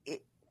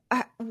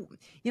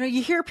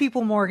 you hear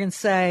people, Morgan,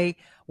 say,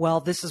 well,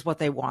 this is what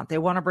they want. They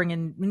want to bring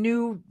in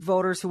new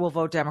voters who will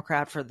vote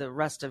Democrat for the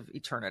rest of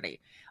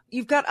eternity.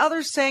 You've got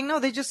others saying,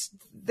 no, they just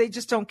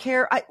don't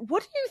care.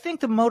 What do you think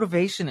the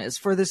motivation is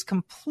for this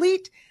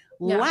complete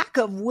lack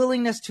of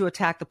willingness to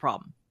attack the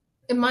problem?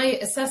 In my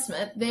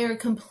assessment, they are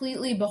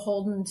completely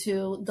beholden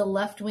to the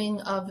left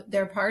wing of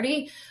their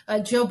party.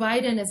 Joe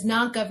Biden is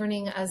not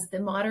governing as the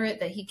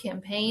moderate that he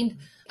campaigned.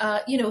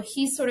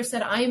 He sort of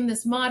said, I'm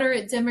this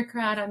moderate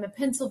Democrat. I'm a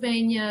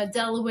Pennsylvania,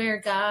 Delaware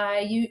guy,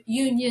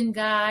 union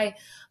guy.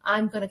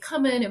 I'm going to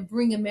come in and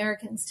bring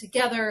Americans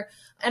together.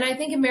 And I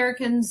think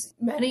Americans,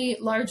 many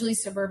largely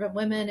suburban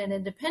women and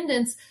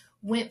independents,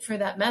 went for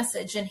that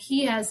message. And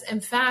he has,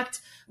 in fact,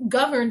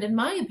 governed, in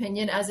my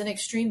opinion, as an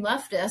extreme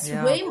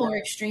leftist, way more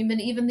extreme than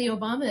even the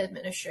Obama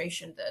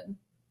administration did.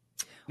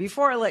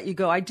 Before I let you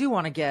go, I do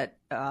want to get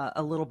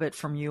a little bit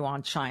from you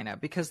on China,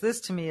 because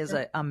this to me is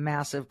a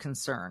massive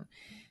concern.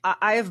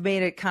 I have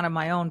made it kind of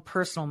my own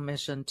personal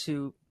mission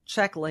to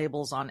check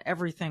labels on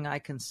everything I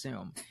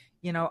consume.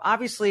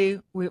 Obviously,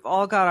 we've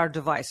all got our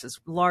devices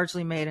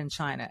largely made in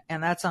China,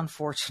 and that's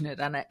unfortunate.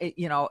 And,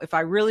 if I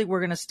really were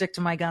going to stick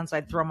to my guns,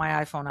 I'd throw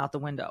my iPhone out the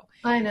window.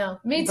 I know.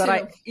 Me too.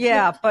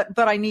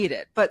 But I need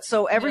it. But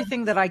so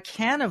everything that I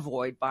can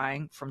avoid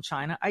buying from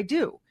China, I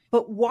do.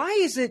 But why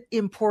is it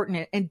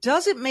important? And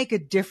does it make a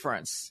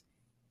difference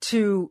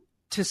to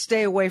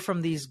stay away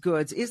from these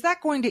goods? Is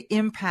that going to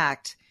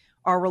impact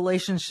our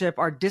relationship,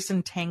 our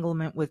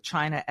disentanglement with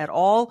China at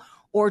all?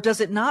 Or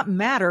does it not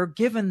matter,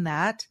 given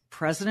that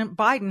President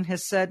Biden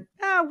has said,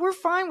 we're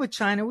fine with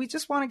China, we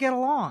just want to get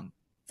along?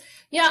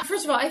 Yeah,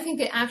 first of all, I think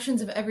the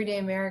actions of everyday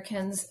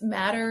Americans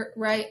matter,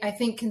 right? I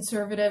think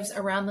conservatives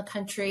around the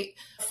country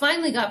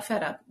finally got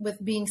fed up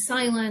with being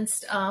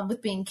silenced,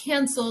 with being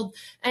canceled.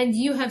 And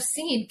you have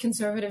seen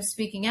conservatives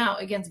speaking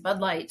out against Bud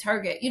Light,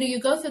 Target. You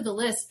go through the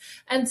list.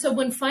 And so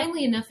when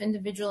finally enough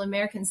individual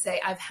Americans say,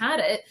 I've had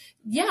it,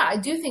 I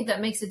do think that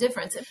makes a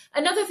difference.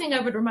 Another thing I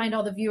would remind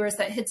all the viewers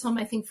that hits home,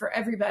 I think, for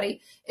everybody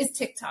is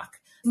TikTok.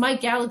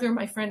 Mike Gallagher,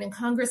 my friend in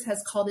Congress,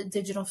 has called it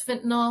digital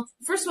fentanyl.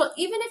 First of all,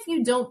 even if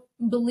you don't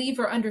believe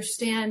or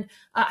understand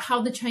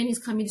how the Chinese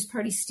Communist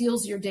Party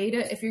steals your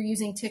data if you're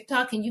using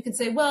TikTok, and you can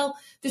say, well,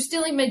 they're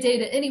stealing my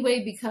data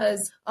anyway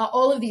because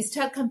all of these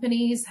tech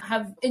companies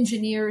have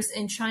engineers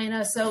in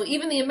China. So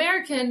even the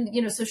American,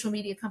 social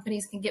media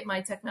companies can get my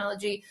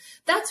technology.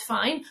 That's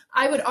fine.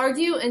 I would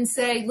argue and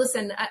say,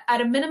 listen, at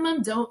a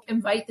minimum, don't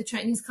invite the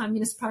Chinese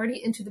Communist Party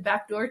into the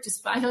back door to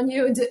spy on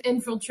you and to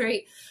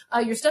infiltrate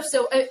your stuff.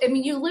 So,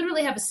 you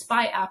literally have a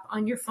spy app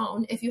on your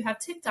phone if you have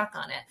TikTok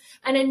on it.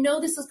 And I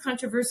know this is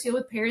controversial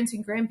with parents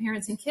and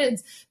grandparents and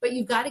kids, but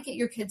you've got to get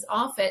your kids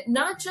off it,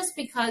 not just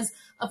because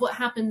of what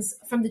happens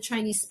from the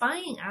Chinese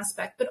spying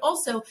aspect, but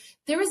also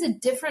there is a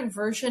different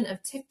version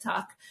of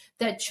TikTok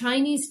that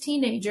Chinese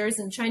teenagers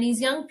and Chinese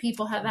young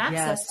people have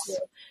access to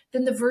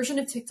than the version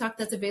of TikTok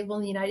that's available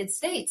in the United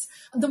States.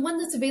 The one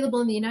that's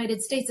available in the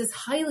United States is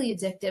highly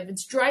addictive.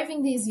 It's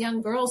driving these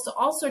young girls to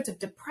all sorts of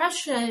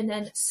depression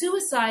and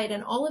suicide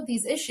and all of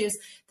these issues.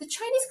 The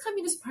Chinese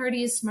Communist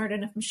Party is smart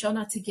enough, Michelle,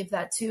 not to give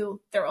that to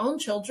their own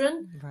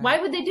children. Right. Why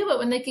would they do it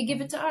when they could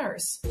give it to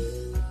ours?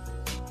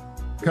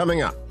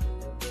 Coming up,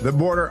 the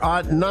border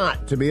ought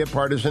not to be a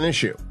partisan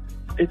issue.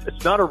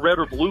 It's not a red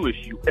or blue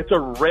issue. It's a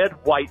red,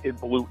 white, and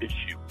blue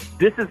issue.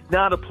 This is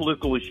not a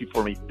political issue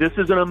for me. This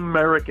is an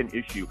American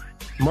issue.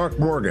 Mark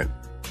Morgan,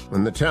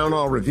 when the Town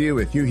Hall Review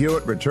with Hugh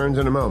Hewitt returns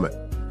in a moment.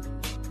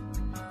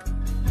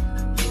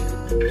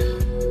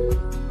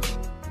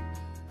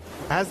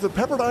 As the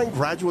Pepperdine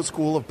Graduate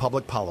School of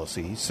Public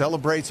Policy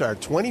celebrates our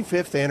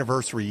 25th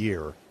anniversary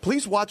year,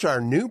 please watch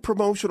our new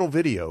promotional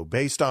video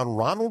based on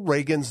Ronald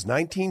Reagan's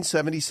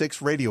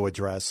 1976 radio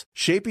address,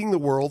 Shaping the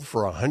World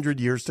for 100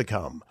 Years to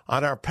Come,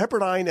 on our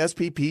Pepperdine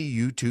SPP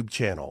YouTube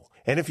channel.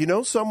 And if you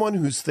know someone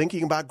who's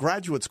thinking about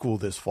graduate school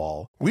this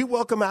fall, we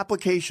welcome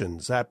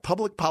applications at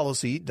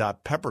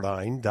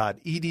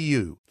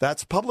publicpolicy.pepperdine.edu.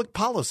 That's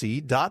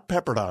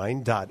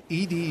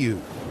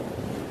publicpolicy.pepperdine.edu.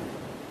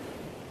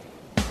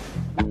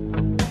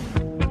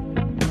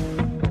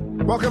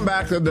 Welcome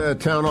back to the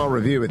Town Hall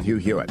Review with Hugh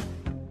Hewitt.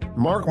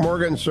 Mark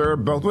Morgan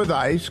served both with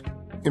ICE,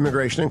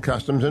 Immigration and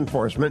Customs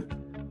Enforcement,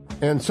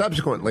 and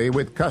subsequently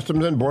with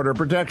Customs and Border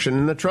Protection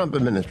in the Trump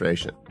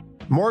administration.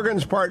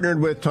 Morgan's partnered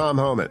with Tom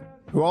Homan,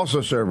 who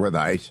also served with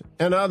ICE,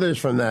 and others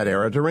from that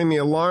era to ring the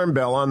alarm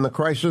bell on the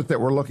crisis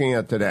that we're looking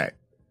at today.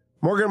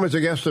 Morgan was a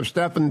guest of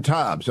Stephen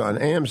Tubbs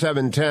on AM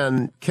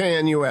 710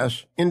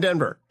 KNUS in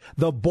Denver.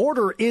 The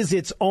border is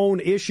its own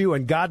issue,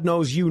 and God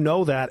knows you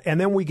know that. And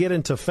then we get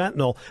into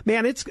fentanyl.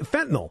 Man,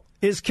 fentanyl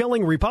is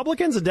killing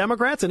Republicans and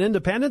Democrats and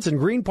independents and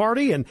Green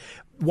Party and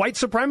white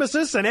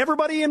supremacists and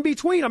everybody in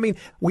between. I mean,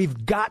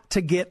 we've got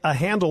to get a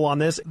handle on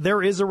this.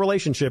 There is a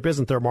relationship,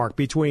 isn't there, Mark,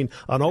 between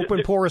an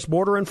open, porous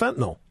border and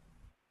fentanyl?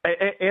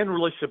 And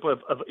relationship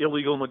of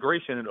illegal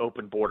immigration and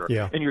open border.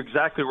 Yeah. And you're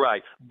exactly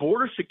right.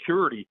 Border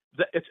security,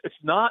 it's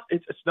not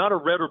a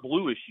red or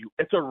blue issue.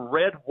 It's a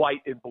red,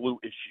 white, and blue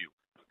issue.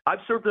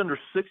 I've served under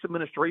 6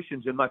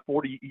 administrations in my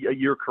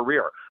 40-year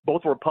career,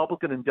 both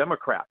Republican and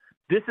Democrat.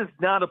 This is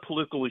not a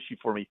political issue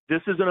for me.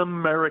 This is an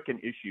American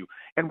issue.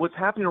 And what's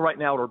happening right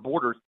now at our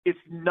borders, it's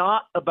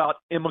not about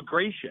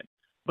immigration.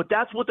 But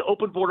that's what the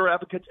open border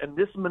advocates and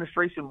this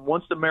administration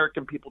wants the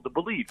American people to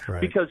believe.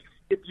 Right. Because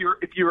if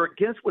you're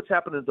against what's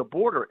happening at the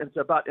border and it's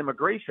about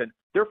immigration,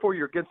 therefore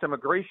you're against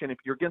immigration. If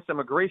you're against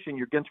immigration,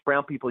 you're against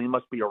brown people, you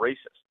must be a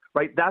racist.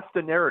 Right? That's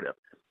the narrative.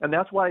 And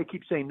that's why I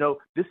keep saying, no,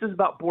 this is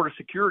about border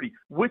security,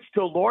 which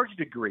to a large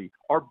degree,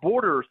 our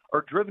borders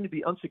are driven to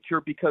be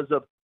unsecure because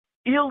of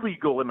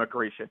illegal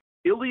immigration.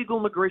 Illegal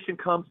immigration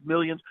comes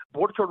millions.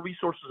 Border Patrol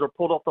resources are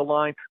pulled off the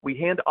line. We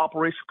hand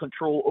operational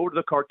control over to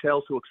the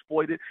cartels who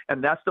exploit it,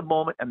 and that's the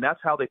moment, and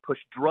that's how they push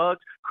drugs,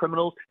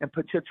 criminals, and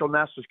potential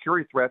national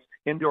security threats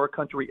into our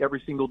country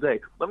every single day.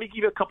 Let me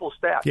give you a couple of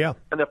stats. Yeah.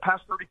 In the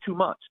past 32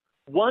 months,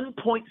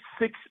 1.6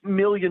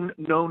 million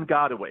known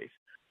gotaways.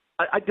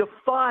 I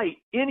defy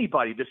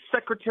anybody, the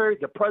secretary,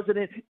 the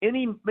president,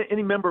 any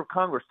member of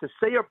Congress, to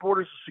say our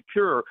borders are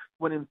secure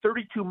when in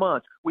 32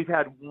 months we've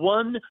had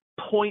 1.6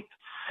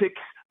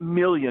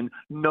 million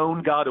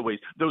known gotaways.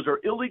 Those are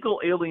illegal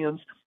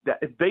aliens that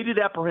evaded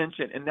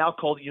apprehension and now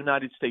call the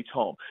United States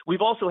home.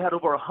 We've also had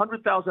over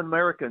 100,000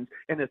 Americans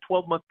in a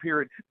 12-month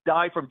period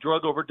die from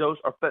drug overdose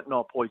or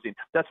fentanyl poisoning.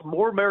 That's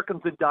more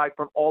Americans than died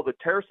from all the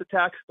terrorist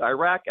attacks, the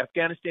Iraq,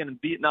 Afghanistan, and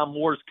Vietnam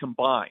wars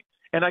combined.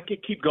 And I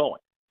could keep going.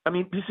 I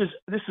mean, this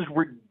is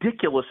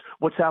ridiculous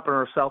what's happening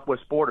on our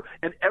southwest border.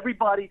 And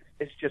everybody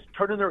is just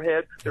turning their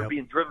head. They're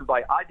being driven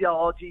by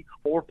ideology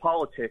or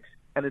politics.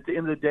 And at the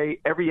end of the day,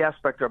 every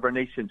aspect of our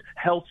nation's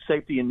health,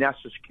 safety, and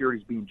national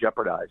security is being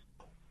jeopardized.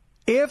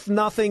 If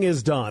nothing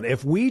is done,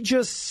 if we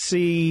just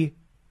see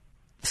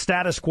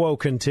status quo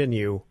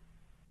continue,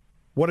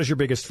 what is your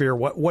biggest fear?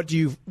 What do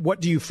you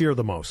fear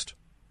the most?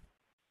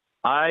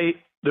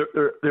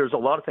 There's a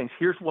lot of things.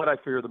 Here's what I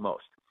fear the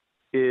most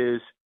is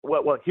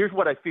here's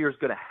what I fear is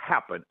going to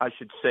happen, I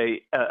should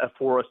say,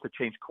 for us to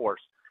change course.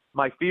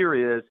 My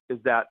fear is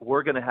that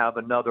we're going to have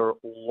another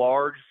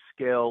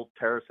large-scale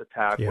terrorist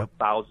attack where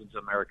thousands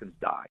of Americans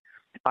die.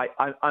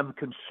 I'm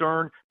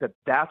concerned that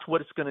that's what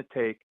it's going to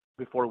take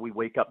before we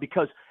wake up.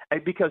 Because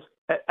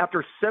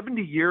after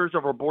 70 years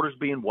of our borders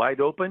being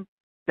wide open,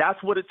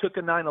 that's what it took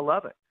in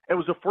 9/11. It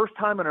was the first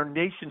time in our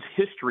nation's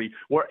history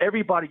where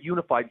everybody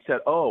unified and said,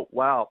 oh,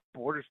 wow,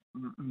 borders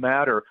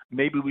matter.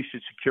 Maybe we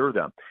should secure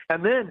them.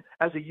 And then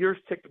as the years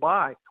ticked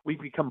by, we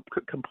become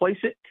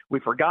complacent.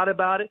 We forgot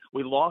about it.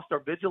 We lost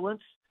our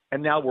vigilance.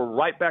 And now we're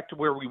right back to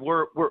where we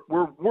were.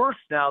 We're worse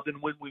now than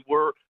when we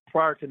were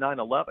prior to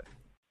 9/11.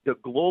 The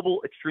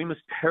global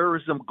extremist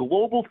terrorism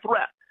global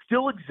threat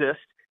still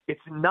exists. It's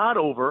not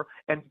over,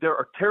 and there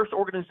are terrorist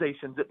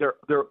organizations that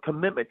their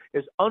commitment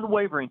is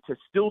unwavering to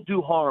still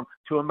do harm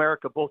to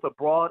America, both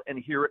abroad and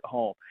here at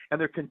home. And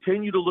they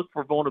continue to look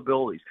for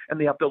vulnerabilities, and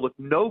they have to look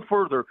no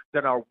further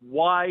than our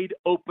wide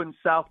open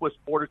southwest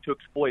border to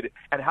exploit it.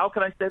 And how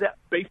can I say that?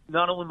 Based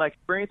not only on my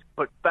experience,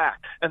 but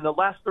fact. In the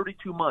last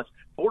 32 months,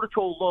 Border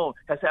Patrol alone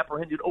has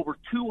apprehended over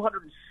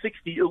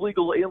 260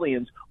 illegal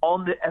aliens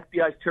on the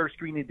FBI's terror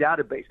screening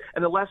database.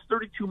 In the last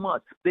 32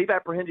 months, they've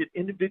apprehended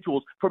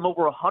individuals from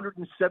over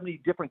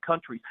 170 different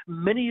countries.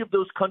 Many of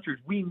those countries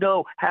we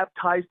know have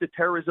ties to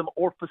terrorism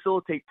or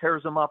facilitate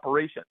terrorism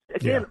operations.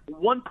 Again,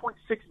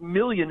 1.6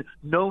 million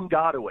known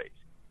gotaways.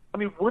 I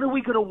mean, when are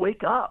we going to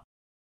wake up?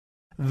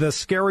 The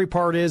scary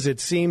part is it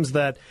seems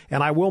that,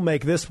 and I will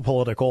make this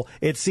political,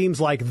 it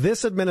seems like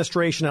this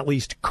administration, at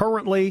least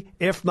currently,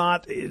 if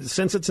not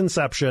since its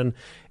inception,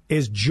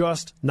 is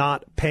just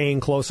not paying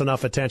close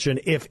enough attention,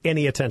 if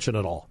any attention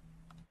at all.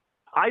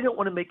 I don't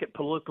want to make it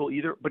political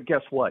either, but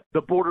guess what?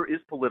 The border is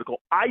political.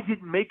 I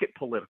didn't make it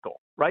political,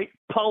 right?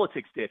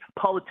 Politics did.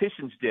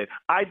 Politicians did.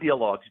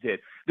 Ideologues did.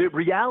 The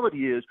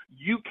reality is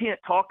you can't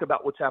talk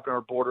about what's happening on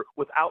our border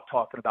without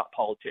talking about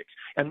politics.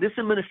 And this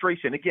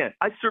administration, again,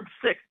 I served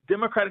 6,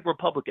 Democratic,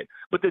 Republican.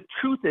 But the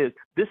truth is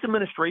this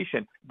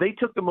administration, they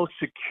took the most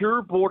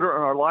secure border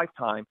in our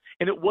lifetime,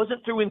 and it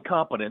wasn't through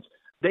incompetence.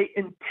 They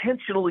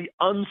intentionally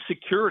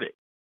unsecured it.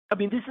 I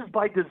mean, this is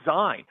by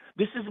design.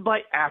 This is by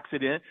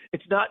accident.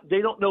 It's not,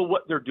 they don't know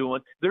what they're doing.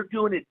 They're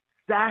doing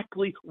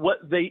exactly what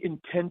they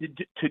intended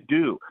to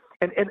do.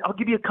 And I'll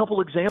give you a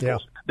couple examples. Yeah.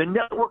 The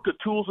network of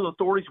tools and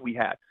authorities we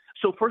had.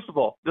 So first of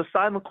all, the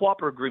asylum and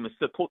cooperative agreements,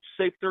 the quote,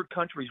 safe third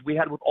countries we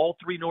had with all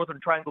 3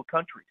 Northern Triangle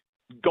countries,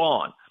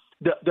 gone.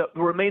 The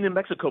Remain in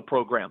Mexico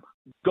program,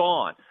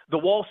 gone. The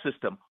wall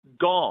system,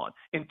 gone.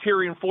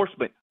 Interior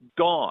enforcement,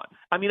 gone.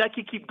 I mean, I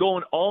could keep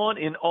going on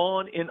and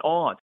on and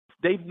on.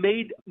 They've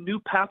made new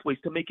pathways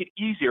to make it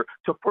easier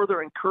to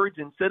further encourage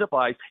and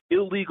incentivize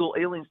illegal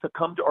aliens to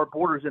come to our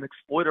borders and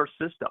exploit our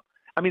system.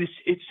 I mean,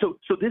 so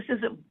this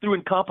isn't through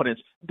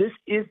incompetence. This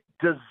is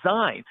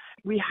design.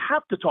 We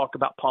have to talk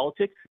about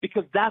politics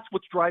because that's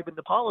what's driving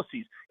the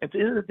policies. At the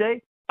end of the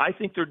day, I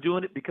think they're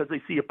doing it because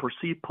they see a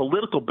perceived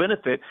political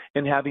benefit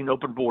in having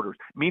open borders.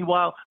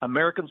 Meanwhile,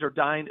 Americans are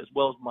dying as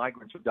well as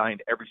migrants are dying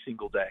every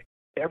single day.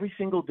 Every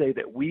single day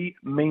that we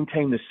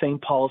maintain the same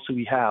policy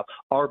we have,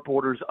 our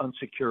borders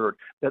unsecured,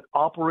 that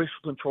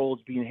operational control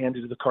is being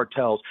handed to the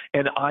cartels.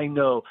 And I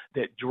know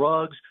that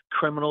drugs,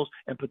 criminals,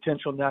 and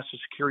potential national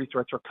security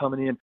threats are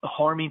coming in,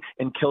 harming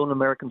and killing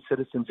American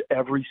citizens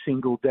every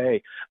single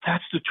day.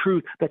 That's the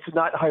truth. That's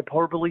not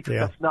hyperbole.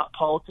 Yeah. That's not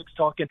politics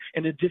talking.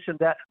 In addition to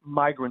that,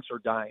 migrants are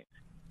dying.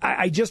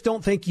 I just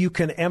don't think you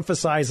can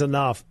emphasize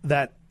enough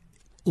that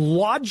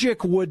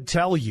logic would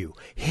tell you,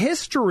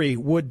 history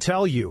would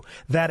tell you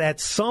that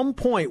at some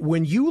point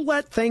when you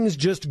let things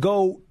just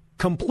go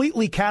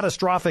completely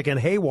catastrophic and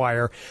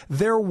haywire,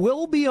 there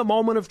will be a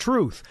moment of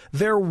truth.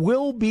 There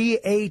will be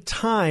a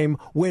time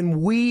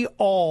when we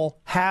all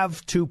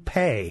have to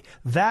pay.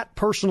 That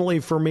personally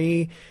for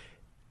me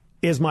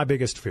is my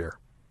biggest fear.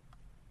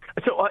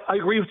 So I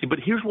agree with you, but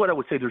here's what I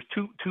would say. There's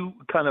two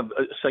kind of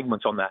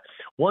segments on that.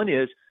 One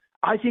is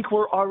I think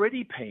we're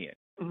already paying.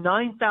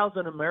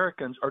 9,000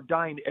 Americans are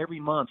dying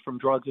every month from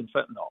drugs and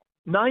fentanyl.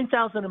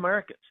 9,000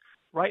 Americans.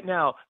 Right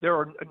now, there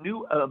are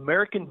new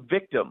American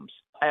victims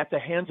at the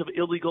hands of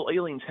illegal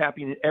aliens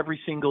happening every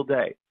single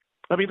day.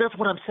 I mean, that's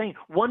what I'm saying.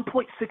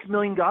 1.6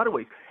 million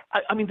gotaways.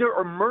 I mean, there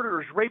are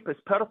murderers,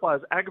 rapists,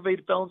 pedophiles,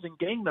 aggravated felons, and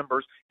gang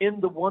members in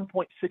the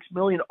 1.6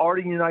 million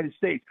already in the United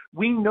States.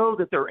 We know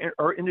that there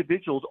are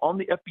individuals on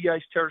the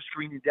FBI's terror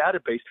screening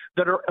database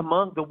that are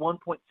among the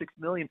 1.6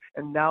 million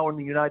and now in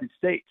the United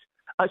States.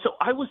 So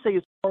I would say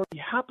it's already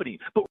happening,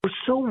 but we're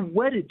so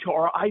wedded to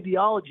our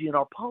ideology and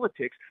our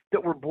politics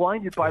that we're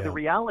blinded by the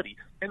reality.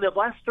 In the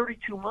last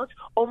 32 months,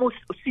 almost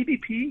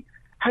CBP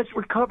has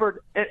recovered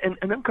and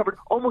uncovered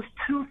almost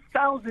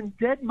 2,000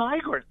 dead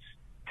migrants.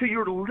 To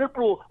your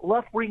liberal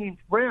left-wing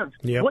friends,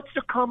 What's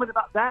the comment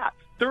about that?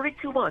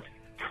 32 months,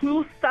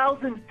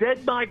 2,000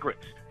 dead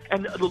migrants,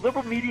 and the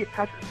liberal media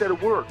hasn't said a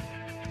word.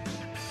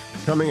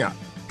 Coming up.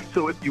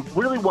 So if you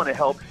really want to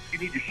help, you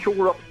need to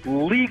shore up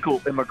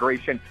legal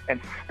immigration and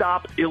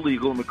stop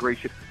illegal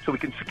immigration so we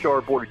can secure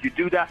our borders. You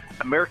do that,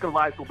 American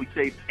lives will be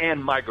saved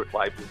and migrant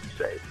lives will be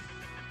saved.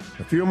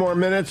 A few more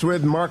minutes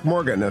with Mark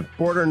Morgan of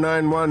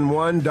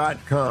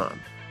Border911.com.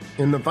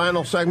 In the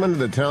final segment of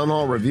the Town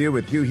Hall Review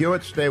with Hugh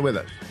Hewitt, stay with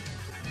us.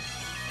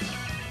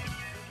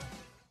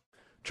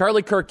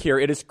 Charlie Kirk here.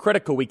 It is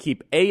critical we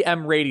keep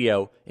AM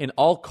radio in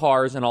all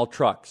cars and all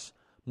trucks.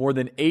 More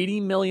than 80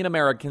 million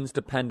Americans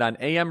depend on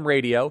AM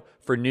radio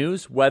for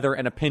news, weather,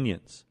 and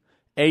opinions.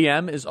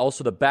 AM is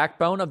also the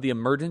backbone of the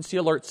emergency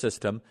alert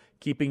system,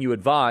 keeping you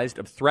advised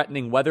of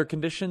threatening weather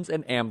conditions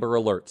and Amber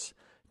Alerts.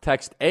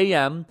 Text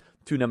AM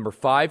to number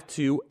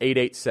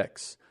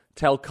 52886.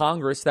 Tell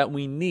Congress that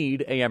we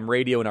need AM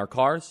radio in our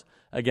cars.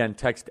 Again,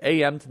 text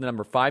AM to the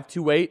number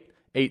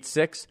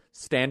 52886.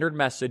 Standard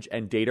message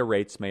and data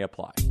rates may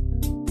apply.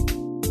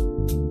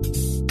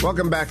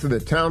 Welcome back to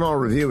the Town Hall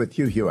Review with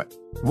Hugh Hewitt.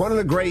 One of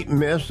the great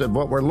myths of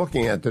what we're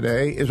looking at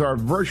today is our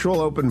virtual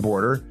open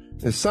border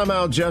is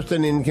somehow just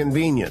an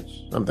inconvenience,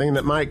 something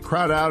that might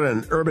crowd out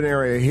an urban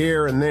area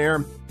here and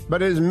there,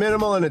 but is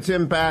minimal in its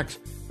impacts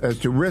as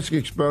to risk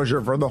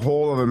exposure for the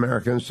whole of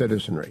American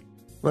citizenry.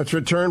 Let's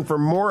return for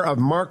more of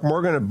Mark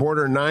Morgan at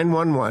Border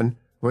 911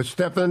 with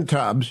Stephen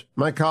Tubbs,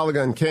 my colleague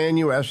on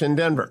KNUS in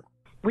Denver.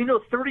 We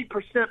know 30%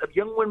 of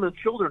young women and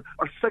children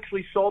are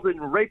sexually assaulted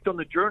and raped on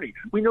the journey.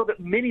 We know that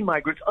many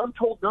migrants,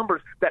 untold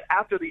numbers, that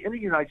after they enter the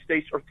United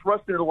States are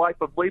thrust into the life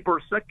of labor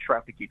or sex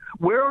trafficking.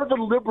 Where are the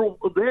liberals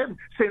then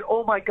saying,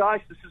 oh my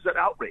gosh, this is an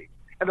outrage?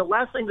 And the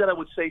last thing that I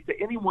would say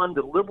to anyone,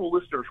 the liberal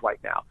listeners right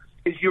now,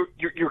 is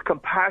your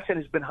compassion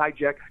has been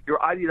hijacked.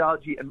 Your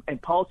ideology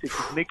and politics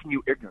is making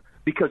you ignorant,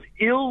 because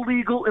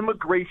illegal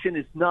immigration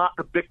is not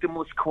a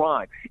victimless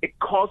crime. It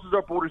causes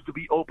our borders to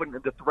be open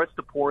and the threats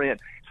to pour in.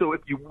 So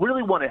if you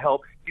really want to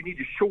help, you need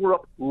to shore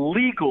up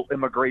legal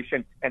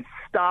immigration and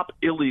stop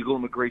illegal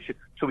immigration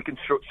so we can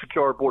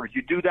secure our borders.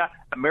 You do that,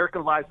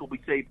 American lives will be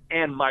saved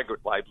and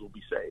migrant lives will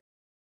be saved.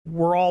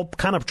 We're all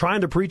kind of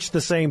trying to preach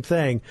the same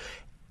thing.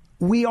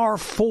 We are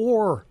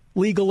for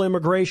legal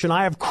immigration.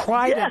 I have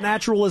cried at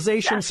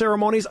naturalization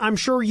ceremonies. I'm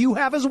sure you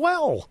have as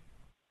well.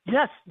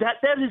 Yes, that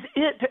is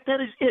it. That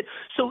is it.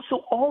 So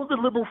all of the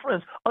liberal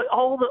friends,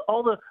 all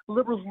the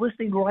liberals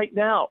listening right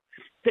now,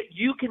 that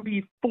you can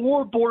be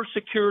for border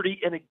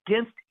security and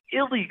against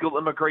illegal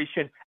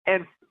immigration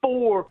and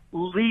for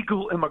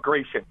legal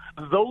immigration.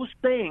 Those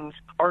things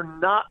are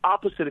not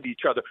opposite of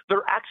each other.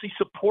 They're actually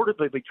supportive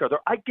of each other.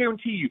 I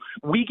guarantee you,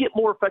 we get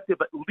more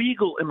effective at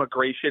legal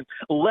immigration,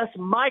 less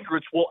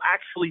migrants will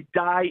actually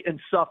die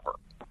and suffer.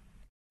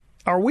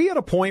 Are we at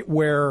a point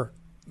where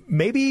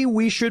maybe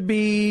we should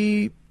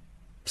be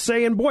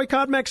saying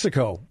boycott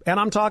Mexico? And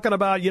I'm talking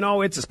about,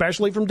 it's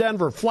especially from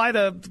Denver. Fly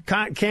to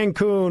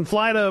Cancun,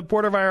 fly to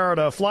Puerto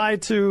Vallarta, fly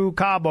to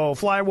Cabo,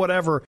 fly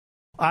whatever.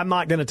 I'm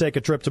not going to take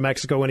a trip to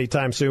Mexico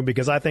anytime soon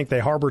because I think they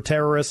harbor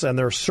terrorists and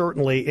they're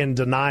certainly in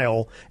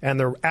denial and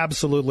they're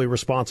absolutely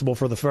responsible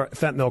for the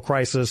fentanyl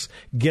crisis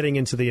getting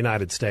into the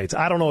United States.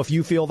 I don't know if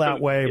you feel that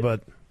way,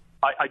 but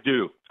I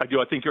do. I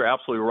think you're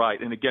absolutely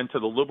right. And again, to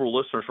the liberal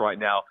listeners right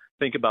now,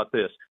 think about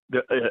this.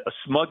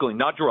 Smuggling,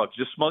 not drugs,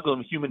 just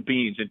smuggling human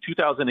beings. In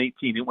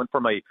 2018, it went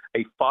from a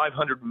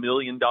 $500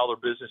 million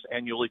business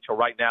annually to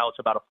right now it's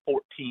about a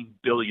 $14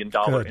 billion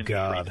industry.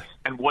 God.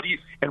 And what do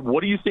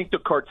you think the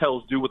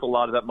cartels do with a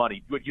lot of that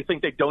money? Do you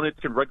think they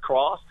donate to Red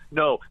Cross?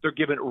 No, they're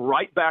giving it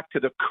right back to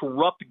the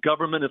corrupt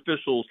government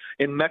officials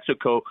in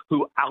Mexico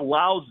who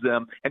allows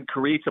them and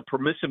creates a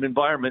permissive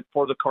environment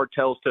for the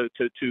cartels to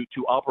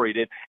operate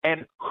in.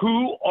 And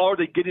who are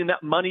they getting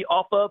that money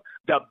off of?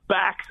 The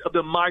backs of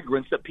the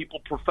migrants that people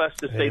profess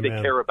to say they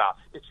care about.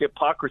 It's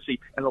hypocrisy.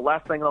 And the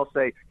last thing I'll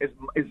say is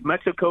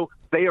Mexico,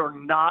 they are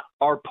not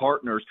our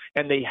partners,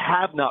 and they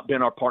have not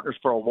been our partners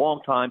for a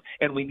long time,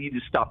 and we need to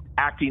stop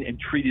acting and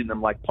treating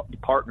them like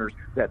partners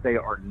that they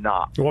are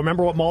not. Well,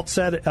 remember what Malt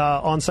said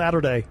on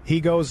Saturday.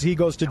 He goes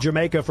to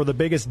Jamaica for the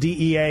biggest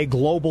DEA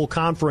global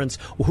conference.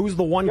 Who's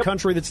the one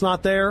country that's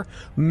not there?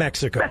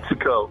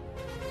 Mexico.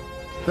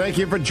 Thank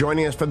you for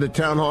joining us for the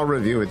Town Hall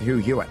Review with Hugh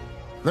Hewitt.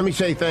 Let me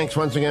say thanks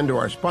once again to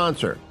our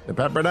sponsor, the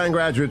Pepperdine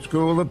Graduate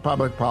School of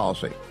Public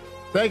Policy.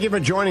 Thank you for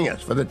joining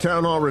us for the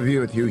Town Hall Review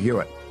with Hugh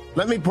Hewitt.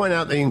 Let me point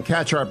out that you can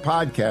catch our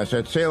podcast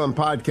at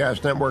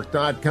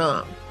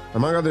SalemPodcastNetwork.com.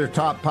 Among other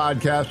top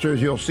podcasters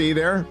you'll see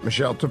there,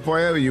 Michelle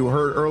Tafoya, who you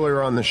heard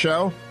earlier on the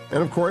show,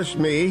 and of course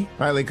me,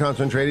 highly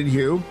concentrated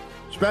Hugh.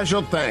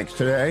 Special thanks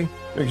today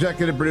to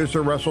executive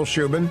producer Russell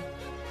Shubin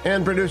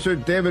and producer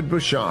David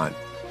Bouchon,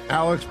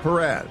 Alex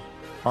Perez,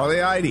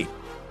 Harley Eide,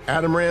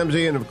 Adam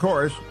Ramsey, and, of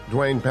course,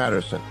 Dwayne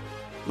Patterson.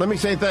 Let me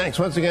say thanks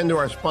once again to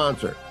our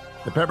sponsor,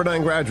 the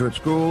Pepperdine Graduate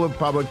School of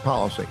Public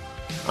Policy.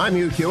 I'm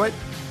Hugh Hewitt.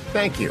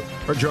 Thank you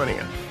for joining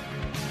us.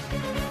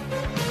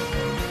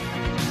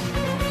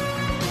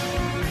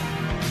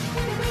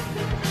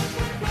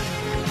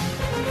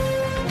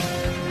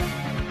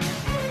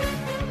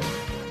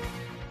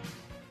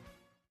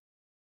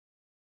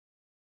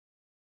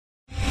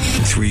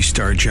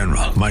 Three-star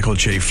General Michael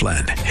J.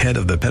 Flynn, head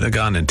of the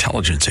Pentagon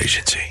Intelligence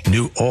Agency,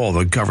 knew all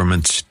the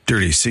government's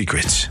dirty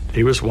secrets.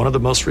 He was one of the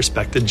most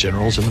respected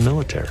generals in the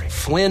military.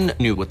 Flynn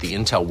knew what the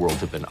intel world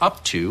had been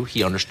up to.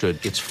 He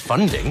understood its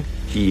funding.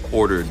 He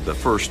ordered the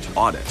first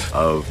audit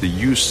of the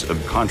use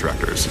of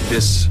contractors.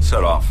 This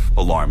set off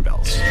alarm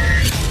bells.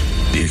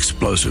 The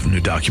explosive new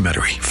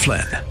documentary,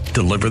 Flynn,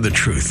 Deliver the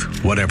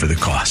Truth, Whatever the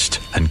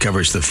Cost,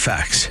 uncovers the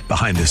facts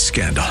behind this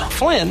scandal.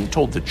 Flynn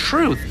told the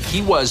truth.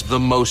 He was the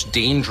most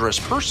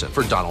dangerous person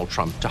for Donald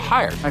Trump to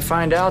hire. I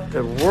find out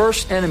the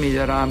worst enemy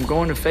that I'm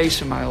going to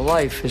face in my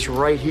life is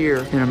right here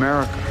in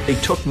America. They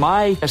took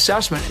my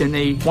assessment and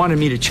they wanted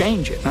me to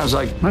change it. And I was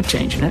like, I'm not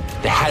changing it.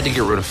 They had to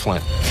get rid of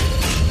Flynn.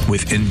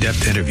 With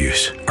in-depth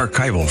interviews,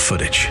 archival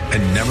footage,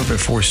 and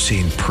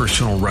never-before-seen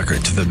personal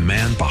records of the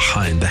man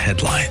behind the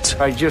headlines.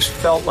 I just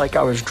felt like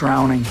I was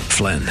drowning.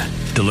 Flynn,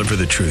 deliver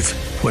the truth,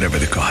 whatever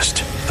the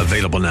cost.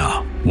 Available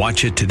now.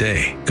 Watch it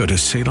today. Go to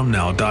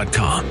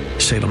salemnow.com.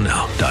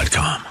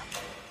 salemnow.com.